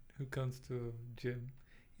kid who comes to gym.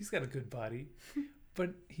 He's got a good body.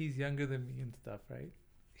 But he's younger than me and stuff, right?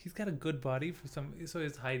 He's got a good body so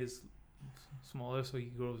his height is smaller, so he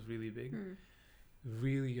grows really big,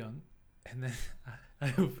 really young. And then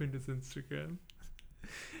I opened his Instagram.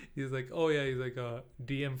 He's like, oh yeah, he's like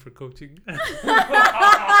DM for coaching. That's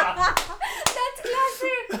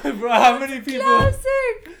classic. Bro, how many people?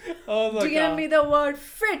 Classic. Oh my DM god. me the word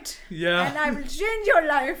fit. Yeah. And I will change your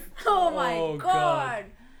life. Oh my god.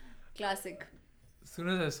 Classic. As soon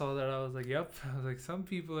as I saw that, I was like, yep. I was like, some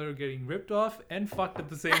people are getting ripped off and fucked at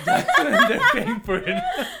the same time. And they're paying for it.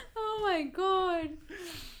 Oh my god.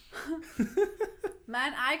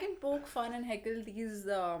 Man, I can poke fun and heckle these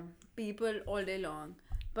people all day long.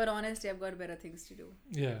 But honestly, I've got better things to do.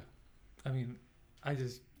 Yeah. I mean,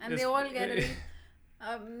 And they all get it.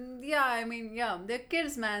 They're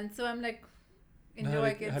kids, man. So I'm like,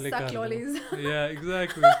 enjoy kids, suck lollies. Yeah,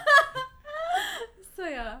 exactly. So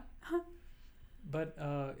yeah. But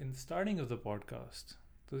in the starting of the podcast,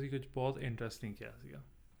 ਤੁਸੀਂ ਕੁਝ ਬਹੁਤ interesting ਕਿਹਾ ਸੀਗਾ.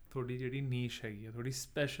 ਤੁਹਾਡੀ ਜਿਹੜੀ Nietzsche ਹੈਗੀ ਆ, ਤੁਹਾਡੀ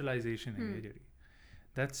ਸਪੈਸ਼ਲਾਈਜੇਸ਼ਨ ਹੈਗੀ ਆ ਜਿਹੜੀ.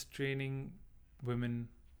 That's training women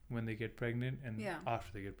when they get pregnant and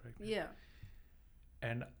after they get pregnant. Yeah.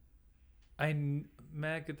 And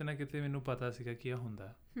ਮੈਂ ਕਿਤੇ ਨਾ ਕਿਤੇ ਮੈਨੂੰ ਪਤਾ ਸੀਗਾ ਕੀ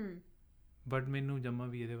ਹੁੰਦਾ. But ਮੈਨੂੰ ਜੰਮਾ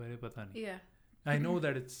ਵੀ ਇਹਦੇ ਬਾਰੇ ਪਤਾ ਨਹੀਂ. Yeah. I know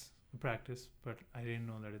that it's practice, but I didn't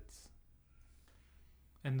know that it's.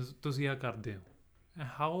 And ਤੁਸੀਂ ਇਹ ਕਰਦੇ ਹੋ. And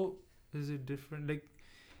how is it different? Like,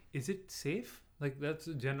 is it safe? Like, that's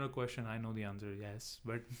a general question. I know the answer, yes,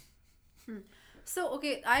 but. So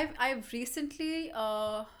okay, I've recently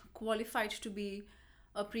qualified to be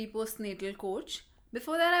a pre-postnatal coach.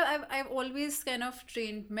 Before that, I've always kind of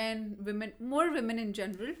trained men, women, more women in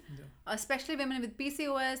general, especially women with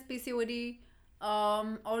PCOS, PCOD,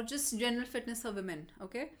 or just general fitness for women.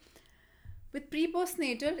 Okay, with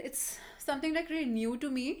pre-postnatal, it's something like really new to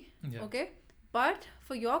me. Yeah. Okay, but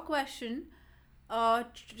for your question,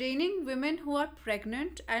 training women who are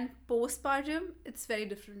pregnant and postpartum, it's very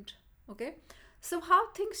different. Okay, so how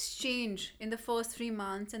things change in the first 3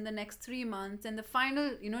 months and the next 3 months and the final,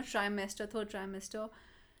 trimester, third trimester,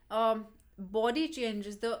 body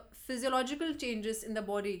changes, the physiological changes in the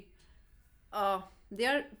body, they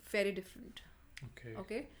are very different.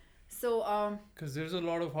 Okay, so Because there's a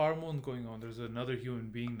lot of hormones going on. There's another human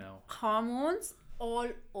being now. hormones all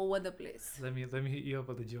over the place. Let me hit you up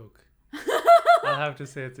with a joke. I'll have to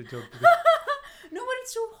say it's a joke. Because No, but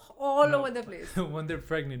it's true, all No. over the place. when they're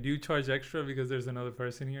pregnant, do you charge extra because there's another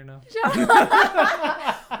person here now?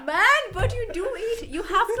 Man, but you do eat. You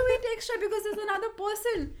have to eat extra because there's another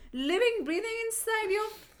person living, breathing inside you.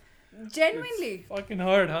 Genuinely. It's fucking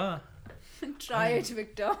hard, huh? Try it,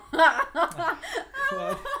 Victor.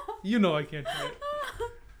 Well, you know I can't try it.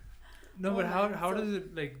 No, Oh but how man, so- does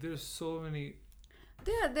it, like, there's so many.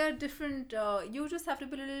 They are different. You just have to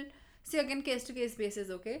be a little. See, again, case to case basis,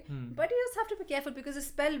 okay? Hmm. But you just have to be careful because this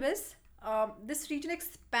pelvis, this region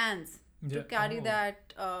expands to Yeah. carry Oh.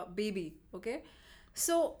 that baby, okay?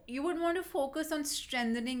 So you would want to focus on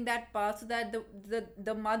strengthening that part so that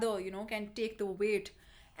the mother, can take the weight,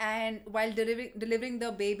 and while delivering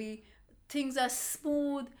the baby, things are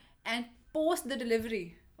smooth, and post the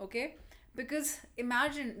delivery, okay? Because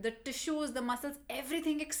imagine the tissues, the muscles,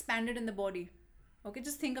 everything expanded in the body. Okay,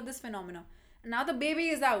 just think of this phenomena. Now the baby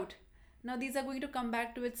is out. Now these are going to come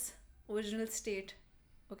back to its original state.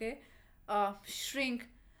 Okay, shrink.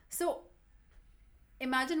 So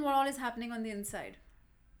imagine what all is happening on the inside.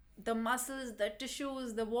 The muscles, the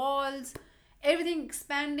tissues, the walls, everything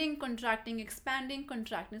expanding, contracting, expanding,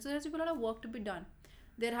 contracting. So there has to be a lot of work to be done.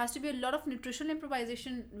 There has to be a lot of nutritional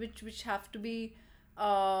improvisation which have to be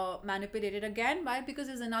manipulated again. Why? Because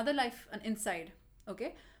there's another life inside.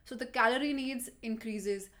 Okay, so the calorie needs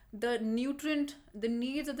increases, the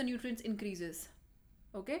needs of the nutrients increases.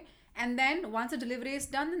 Okay, and then once the delivery is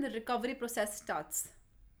done, then the recovery process starts.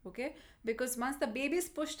 Okay, because once the baby is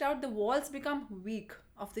pushed out, the walls become weak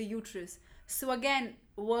of the uterus. So again,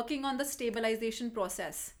 working on the stabilization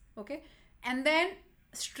process. Okay, and then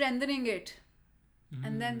strengthening it,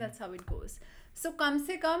 and then that's how it goes. So come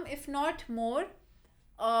se come, if not more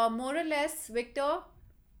or less, Victor,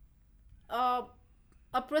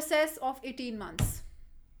 a process of 18 months,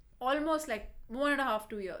 almost like 1.5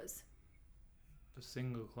 2 years. A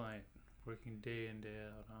single client working day in day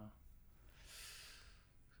out, huh?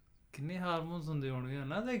 कितने hormones होंदे होंगे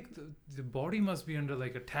ना? Like the body must be under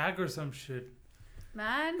like attack or some shit.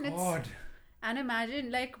 Man, God. and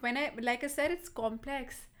imagine, like I said, it's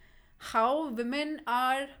complex. How women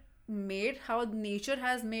are made, how nature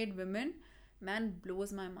has made women, man,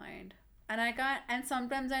 blows my mind. And I can't. And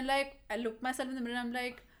sometimes I look myself in the mirror and I'm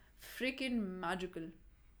like, freaking magical.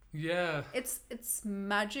 Yeah. It's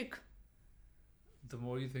magic. The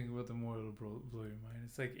more you think about it, the more it'll blow your mind.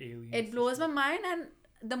 It's like aliens. It blows my mind, and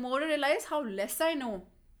the more I realize how less I know.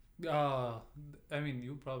 I mean,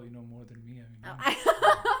 you probably know more than me. I mean,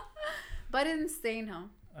 But it's insane, huh?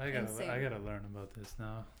 I insane. gotta learn about this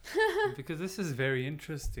now because this is very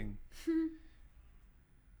interesting.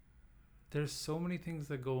 There's so many things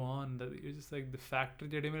that go on that you're just like the factor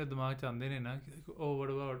that mere dimag ch aande ne na, like, oh, what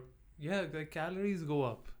about, yeah, the calories go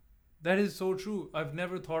up. That is so true. I've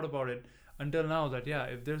never thought about it until now that, yeah,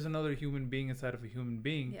 if there's another human being inside of a human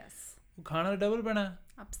being, Yes, khana double bana.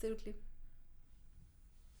 absolutely.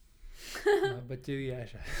 Bachche di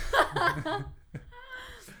ash hai.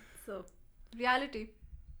 So, reality.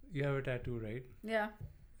 You have a tattoo, right? Yeah.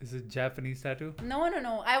 Is it Japanese tattoo? No.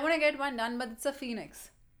 I want to get one done, but it's a phoenix.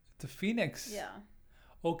 It's a phoenix. Yeah.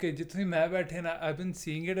 Okay, जितने मैं बैठे ना, I've been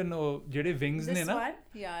seeing it in जेडे wings ने This ना, one?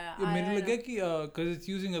 Yeah. ये मेरे लगे कि because it's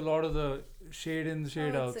using a lot of the shade in,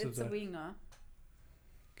 shade out. It's a wing, huh?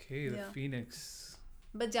 Okay, the Yeah. phoenix.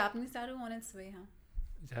 But Japanese tattoo on its way, huh?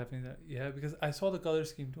 Japanese, yeah, because I saw the color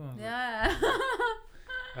scheme too. I was like, Yeah.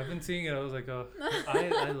 I've been seeing it. I was like,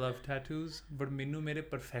 I love tattoos, but मैनू मेरे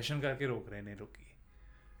profession करके रोक रहे ने रोकी.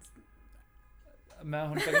 मैं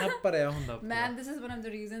ਹੁਣ ਤੱਕ ਨਾ ਭਰਿਆ ਹੁੰਦਾ Man, this is one of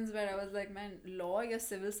the reasons where I was like, man, law or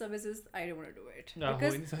civil services, I don't want to do it. ਹੋ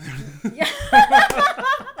Because ਹੀ ਨਹੀਂ ਸਕਦਾ yeah,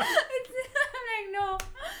 I'm like no,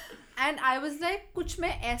 and I was like कुछ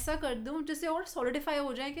मैं ऐसा कर दूं जिससे और solidify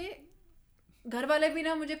हो जाए कि घर वाले भी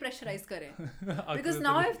ना मुझे प्रेशराइज करें. Because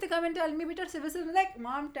now if they come and tell me बेटा civil service, like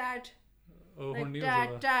mom, dad,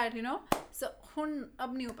 like dad, you know, so hun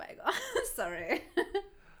अब नहीं हो पाएगा. Sorry.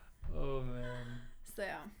 Oh man. So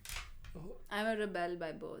yeah, I'm a rebel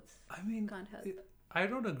by both. I mean, Can't help it. I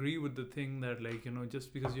don't agree with the thing that, like, you know,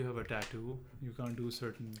 just because you have a tattoo, you can't do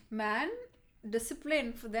certain. Man,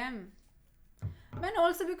 discipline for them. Man,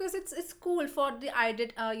 also because it's cool for the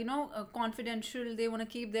confidential. They want to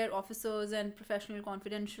keep their officers and professional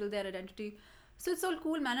confidential, their identity. So it's all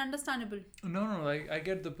cool, man. Understandable. No, I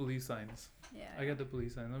get the police signs. Yeah. I get the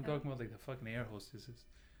police signs. I'm talking about like the fucking air hostesses.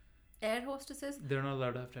 Air hostesses? They're not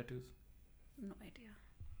allowed to have tattoos. No idea.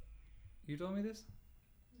 You told me this?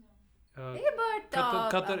 No. Hey, but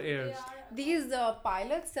Qatar Airs. These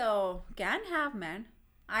pilots can have, man.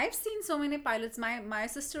 I've seen so many pilots. My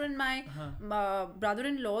sister and my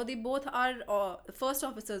brother-in-law, they both are first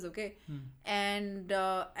officers, okay? And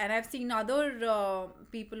I've seen other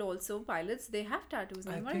people also, pilots. They have tattoos.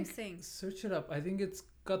 Man. What are you saying? Search it up. I think it's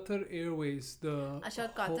Qatar Airways. The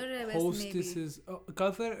Qatar Airways hostesses.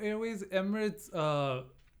 Qatar Airways, Emirates.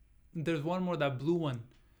 There's one more, that blue one,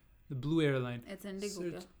 the blue airline. It's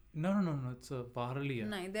Indigo. No. It's a Bahraliya.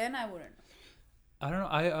 No, then I wouldn't. I don't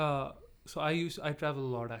know. I travel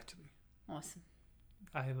a lot actually. Awesome.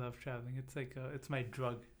 I love traveling. It's like it's my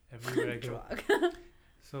drug everywhere I go.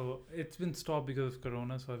 So it's been stopped because of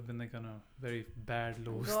Corona. So I've been like on a very bad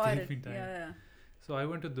low sleeping time. Yeah. So I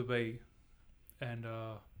went to Dubai, and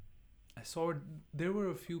I saw there were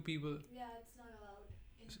a few people. Yeah, it's not allowed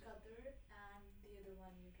in Qatar and the other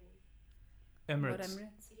one you told. Emirates.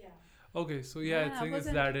 Yeah. Okay, so I think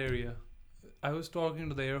it's that area. I was talking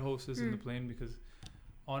to the air hostess in the plane because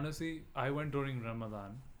honestly, I went during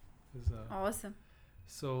Ramadan. Awesome.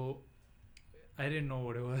 So I didn't know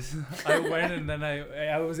what it was. I went and then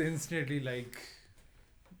I was instantly like,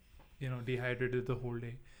 you know, dehydrated the whole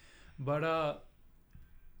day. But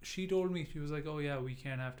she told me, she was like, oh yeah, we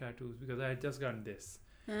can't have tattoos because I had just gotten this.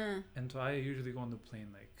 And so I usually go on the plane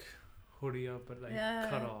like hoodie up but like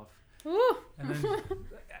cut off. Ooh. And then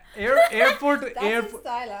airport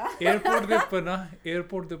style, huh?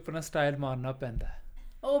 airport ਦੇ ਉੱਪਰ style ਮਾਰਨਾ ਪੈਂਦਾ.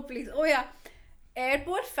 Oh please. Oh yeah.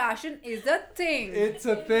 Airport fashion is a thing. It's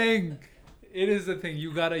a thing. It is a thing. You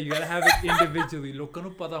gotta have it individually. ਲੋਕਾਂ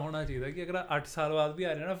ਨੂੰ ਪਤਾ ਹੋਣਾ ਚਾਹੀਦਾ ਕਿ ਅਗਰ 8 ਸਾਲ ਬਾਅਦ ਵੀ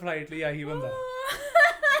ਆ ਰਿਹਾ ਨਾ ਫਲਾਈਟ ਲਈ ਆਹੀ ਬੰਦਾ.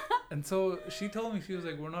 And so she told me, she was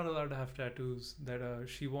like, we're not allowed to have tattoos. That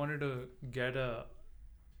she wanted to get a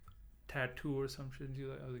tattoo or some shit. She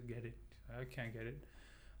was like, I was like, get it. I can't get it.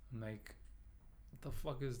 I'm like, what the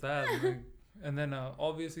fuck is that? And then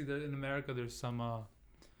obviously in America there's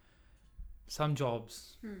some jobs.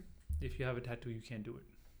 If you have a tattoo, you can't do it.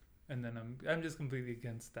 And then I'm just completely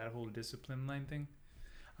against that whole discipline line thing.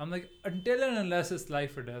 I'm like, until and unless it's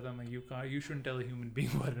life or death, I'm like, you shouldn't tell a human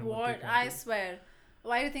being what they can I do. swear.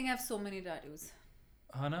 Why do you think I have so many tattoos?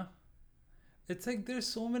 Hana? It's like there's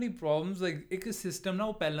so many problems. Like एक system ना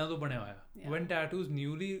वो पहला तो बने हुआ है. When tattoos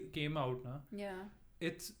newly came out ना. Yeah.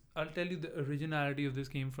 I'll tell you the originality of this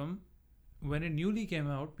came from when it newly came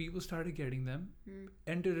out, people started getting them.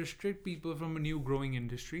 And to restrict people from a new growing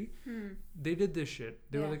industry, they did this shit.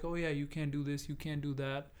 They were like, oh yeah, you can't do this, you can't do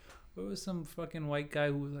that. There was some fucking white guy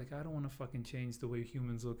who was like, I don't want to fucking change the way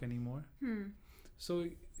humans look anymore. So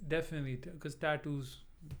definitely, because tattoos,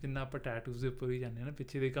 they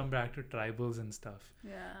come back to tribals and stuff.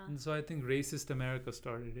 Yeah. And so I think racist America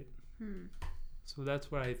started it. So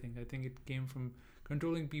that's what I think. I think it came from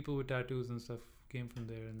controlling people with tattoos and stuff came from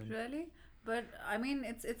there. And then really? But I mean,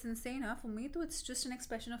 it's insane, huh? For me too, it's just an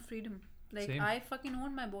expression of freedom. Like Same. I fucking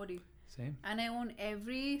own my body. Same. And I own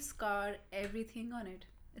every scar, everything on it.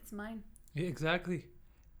 It's mine. Yeah, exactly.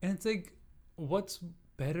 And it's like, what's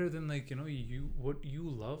better than like, you know, what you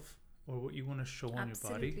love or what you want to show on your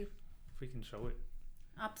body? Freaking show it.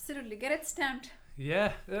 Absolutely. Get it stamped.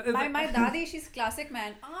 Yeah. My dadi, she's classic,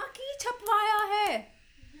 man. Aaki chapwaya hai.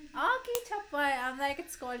 Aaki chapwaya. I'm like,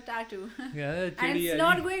 it's called tattoo. Yeah. And it's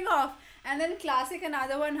not going off. And then classic,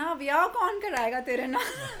 another one, huh? Vyah kaun karayega tere na?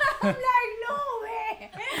 I'm like, no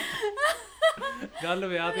way.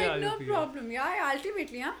 Like, no problem. Yeah,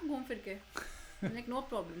 ultimately, huh? Ghoom fir ke. Like, no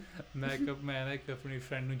problem. मैं एक अपनी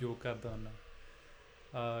friend ਨੂੰ joke करता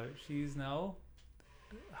हूँ. She's now,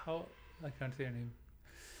 I can't say her name.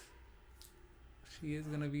 She is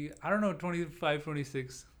gonna be, I don't know, 25,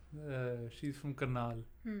 26. She's from Karnal.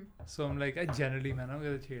 So I'm like, I generally, man, I'm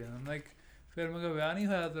gonna cheat. I'm like, ਫਿਰ ਮੈਂ ਕਿਹਾ ਵਿਆਹ ਨਹੀਂ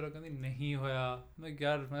ਹੋਇਆ ਤੇਰਾ, ਕਹਿੰਦੀ ਨਹੀਂ ਹੋਇਆ। ਮੈਂ ਕਿਹਾ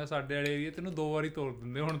ਯਾਰ ਮੈਂ ਸਾਡੇ ਵਾਲੇ ਏਰੀਏ ਤੈਨੂੰ 2 ਵਾਰੀ ਤੋੜ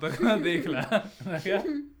ਦਿੰਦੇ ਹੁਣ ਤੱਕ, ਦੇਖ ਲੈ। ਮੈਂ ਕਿਹਾ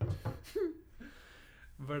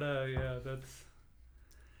ਬੜਾ ਯਾ ਦੈਟਸ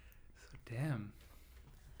ਡੈਮ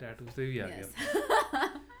ਟੈਟੂਸ ਤੇ ਵੀ ਆ ਗਿਆ।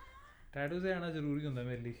 ਟੈਟੂਸ ਤੇ ਆਉਣਾ ਜ਼ਰੂਰੀ ਹੁੰਦਾ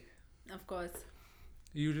ਮੇਰੇ ਲਈ। Of course.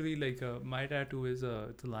 Usually like my tattoo is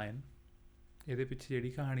it's a line. ਇਹਦੇ ਪਿੱਛੇ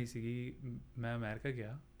ਜਿਹੜੀ ਕਹਾਣੀ ਸੀਗੀ, ਮੈਂ ਅਮਰੀਕਾ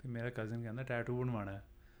ਗਿਆ ਅਤੇ ਮੇਰਾ ਕਜ਼ਨ ਕਹਿੰਦਾ ਟੈਟੂ ਬਣਵਾਉਣਾ ਹੈ।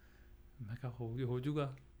 ਮੈਂ ਕਿਹਾ ਹੋ ਜੂਗਾ।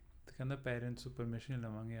 ਅਤੇ ਕਹਿੰਦਾ ਪੇਰੈਂਟਸ ਤੋਂ ਪਰਮਿਸ਼ਨ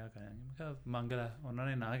ਲਵਾਂਗੇ, ਆ ਕਰਾਂਗੇ। ਮੈਂ ਕਿਹਾ ਮੰਗ ਲੈ, ਉਹਨਾਂ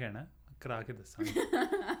ਨੇ ਨਾ ਕਹਿਣਾ, ਕਰਾ ਕੇ ਦੱਸਾਂਗੇ।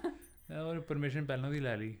 ਔਰ ਪਰਮਿਸ਼ਨ ਪਹਿਲਾਂ ਦੀ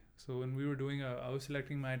ਲੈ ਲਈ। ਸੋ ਵਨ ਵੀ ਵਰ doing I was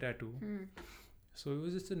ਸਿਲੈਕਟਿੰਗ my tattoo, so it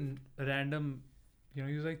was just a random, you know,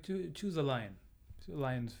 he was like, choose a lion, a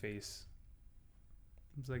lion's face.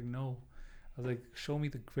 I was like, no. I was like, show me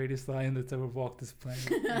the greatest lion that's ever walked this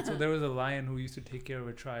planet. And so there was a lion who used to take care of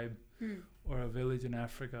a tribe or a village in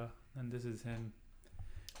Africa, and this is him.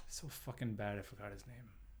 So fucking bad, I forgot his name.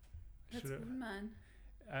 That's good, man.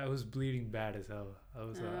 I was bleeding bad as hell. I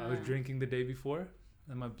was drinking the day before,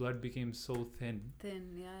 and my blood became so thin.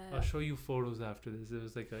 Yeah. I'll show you photos after this. It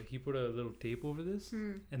was like he put a little tape over this,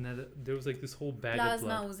 and then there was like this whole bag of blood.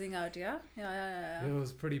 Plasma oozing out, yeah? Yeah. It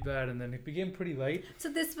was pretty bad, and then it became pretty light.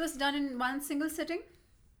 So this was done in one single sitting?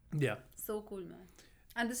 Yeah. So cool, man.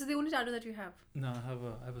 And this is the only tattoo that you have? No, I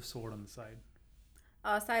have a sword on the side.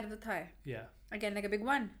 Side of the thigh? Yeah. Again, like a big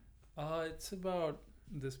one? It's about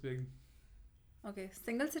this big. Okay,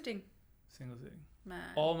 single sitting? Single sitting. Man.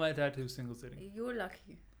 All my tattoos single sitting. You're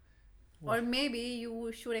lucky. What? Or maybe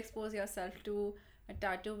you should expose yourself to a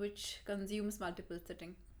tattoo which consumes multiple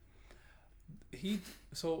sitting.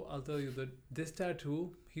 So I'll tell you that this tattoo,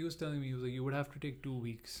 he was telling me, he was like, you would have to take 2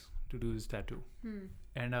 weeks to do this tattoo.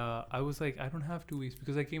 And I was like, I don't have 2 weeks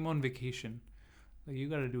because I came on vacation. Like, you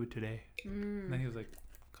gotta do it today. And then he was like,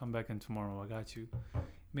 come back in tomorrow, I got you.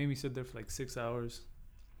 Made me sit there for like 6 hours.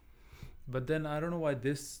 But then I don't know why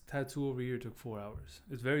this tattoo over here took 4 hours.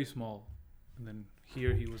 It's very small. And then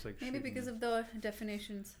here he was like, maybe because of the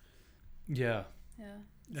definitions. Yeah.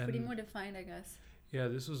 It's pretty more defined, I guess. Yeah,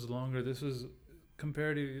 this was longer. This was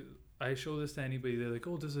compared to, I show this to anybody, they're like,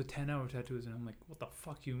 oh, this is a 10-hour tattoo. And I'm like, what the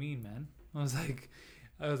fuck you mean, man? I was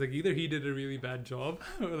like either he did a really bad job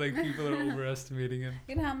or like people are overestimating him.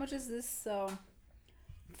 You know how much is this?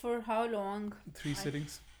 For how long? 3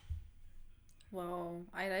 sittings. Wow,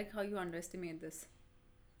 I like how you underestimate this.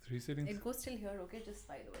 3 sittings? It goes till here, okay? Just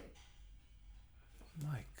by the way.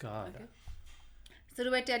 My God. Okay. So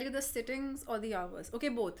do I tell you the sittings or the hours?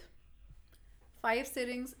 Okay, both. 5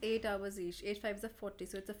 sittings, 8 hours each. 8 5s are 40.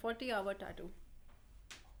 So it's a 40-hour tattoo.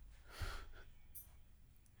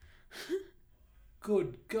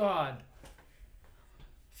 Good God.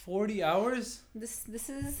 40 hours? This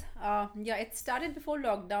is it started before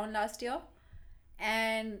lockdown last year,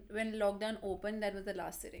 and when lockdown opened, that was the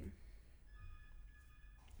last sitting.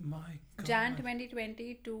 My God. Jan 2020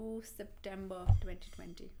 to September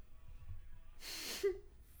 2020.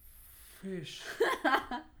 Fish.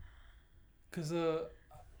 Because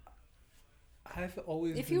I've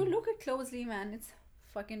always if you look it closely, man, it's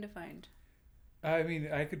fucking defined. I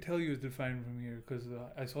mean, I could tell you it's defined from here because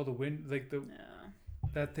I saw the wind, like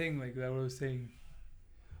that thing, like that what I was saying.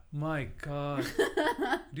 My God.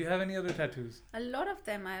 Do you have any other tattoos? A lot of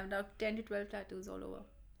them. I have about 10 to 12 tattoos all over.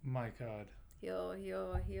 My God.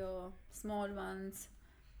 Here. Small ones.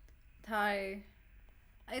 Thigh.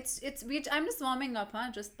 It's I'm just warming up,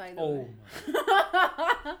 huh? Just by the way.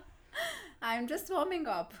 My. I'm just warming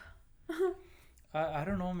up. I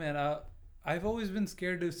don't know, man. I've always been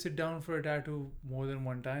scared to sit down for a tattoo more than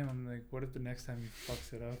one time. I'm like, what if the next time he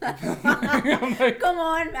fucks it up? I'm like, come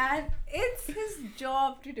on, man. It's his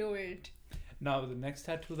job to do it. Now, the next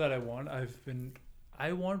tattoo that I want,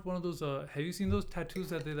 I want one of those, have you seen those tattoos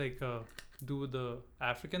that they like do with the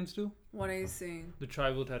Africans do? What are you saying? The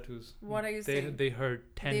tribal tattoos. What are you saying? They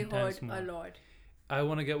hurt 10 times more. They hurt a lot. I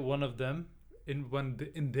want to get one of them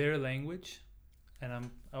in their language. And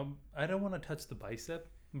I don't want to touch the bicep,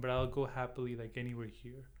 but I'll go happily like anywhere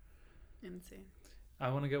here. Insane. I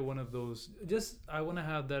want to get one of those. I want to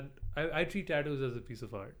have that. I treat tattoos as a piece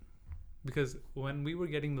of art. Because when we were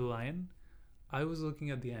getting the lion, I was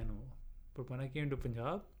looking at the animal. But when I came to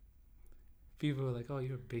Punjab, people were like, oh,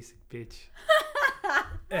 you're a basic bitch.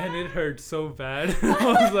 And it hurt so bad. I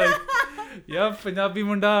was like, yeah, Punjabi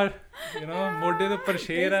mundar. You know, mode de par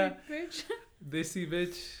sher hai. Desi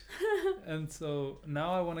bitch. And so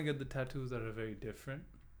now I want to get the tattoos that are very different.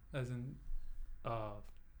 As in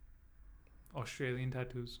Australian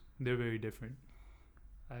tattoos. They're very different.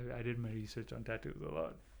 I did my research on tattoos a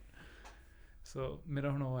lot. So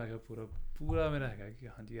mera hun hoega pura mera hai ki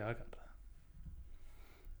haan ji aa kar raha.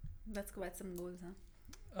 Let's go at some goals, huh?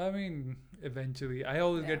 I mean, eventually. I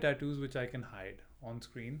always get Yeah. tattoos which I can hide on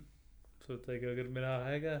screen. So it's like, agar mera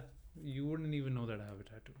aayega, you wouldn't even know that I have a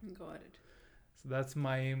tattoo. Got it. So that's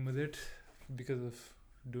my aim with it because of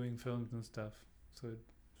doing films and stuff. So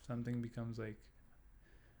something becomes like,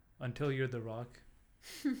 until you're The Rock.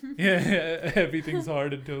 Yeah, everything's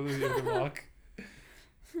hard until you're The Rock.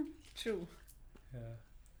 True. Yeah.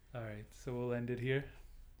 All right. So we'll end it here.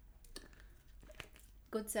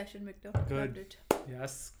 Good session, Victor. Good. Loved it.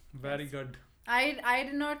 Yes. Very Yes. good. I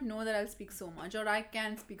did not know that I'll speak so much, or I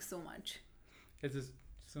can speak so much. It's just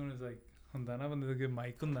as soon as like ਹੁੰਦਾ ਨਾ ਬੰਦੇ ਦੇ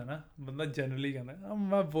mic ਹੁੰਦਾ ਨਾ ਬੰਦਾ generally ਕਹਿੰਦਾ ਆ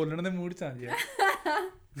ਮੈਂ ਬੋਲਣ ਦੇ ਮੂਡ ਚ ਆ ਗਿਆ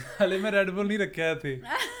ਹਲੇ ਮੈਂ ਰੈਡ ਬੁਲ ਨਹੀਂ ਰੱਖਿਆ ਇੱਥੇ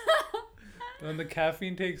when the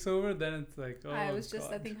caffeine takes over then it's like oh I was just,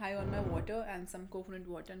 God. I think, high on my water and some coconut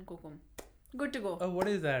water and kokum. Good to go. Oh,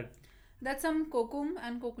 what is that? That's some kokum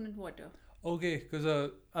and coconut water. Okay, because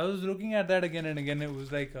I was looking at that again and again. It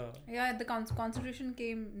was like Yeah, the concentration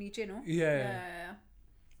came niche, no? yeah.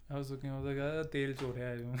 I was looking. I was like, tel cho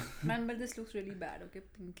raha hai. Man, but this looks really bad. Okay,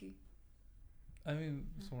 pinky. I mean,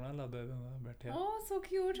 sona lagda hai baithya. Oh, so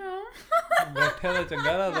cute, huh? baithya da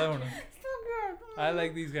changa lagda hai hun. So good. I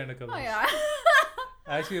like these kind of colors. Oh yeah.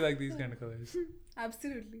 I actually like these kind of colors.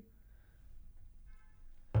 Absolutely.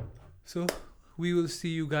 So we will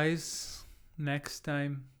see you guys next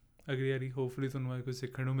time. ਅਗਲੀ ਵਾਰੀ hopefully ਤੁਹਾਨੂੰ ਕੁਝ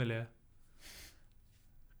ਸਿੱਖਣ ਨੂੰ ਮਿਲਿਆ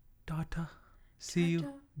Tata see you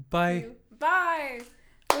Ta-ta. bye See you. Bye.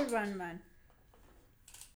 Good one, man.